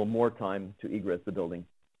people more time to egress the building.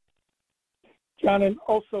 John, and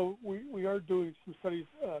also we are doing some studies.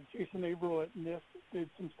 Jason Averill at NIST did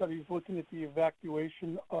some studies looking at the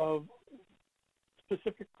evacuation of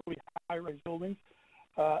specifically high-rise buildings.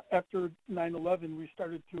 After 9/11, we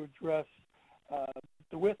started to address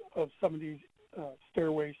the width of some of these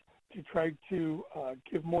stairways to try to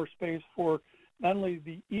give more space for not only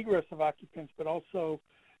the egress of occupants, but also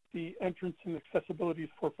the entrance and accessibility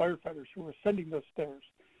for firefighters who are ascending those stairs,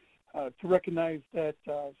 to recognize that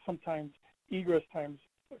sometimes egress times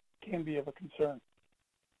can be of a concern.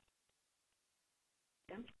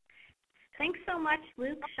 welcome. Thanks so much,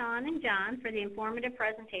 Luke, Sean, and John, for the informative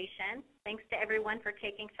presentation. Thanks to everyone for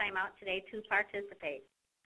taking time out today to participate.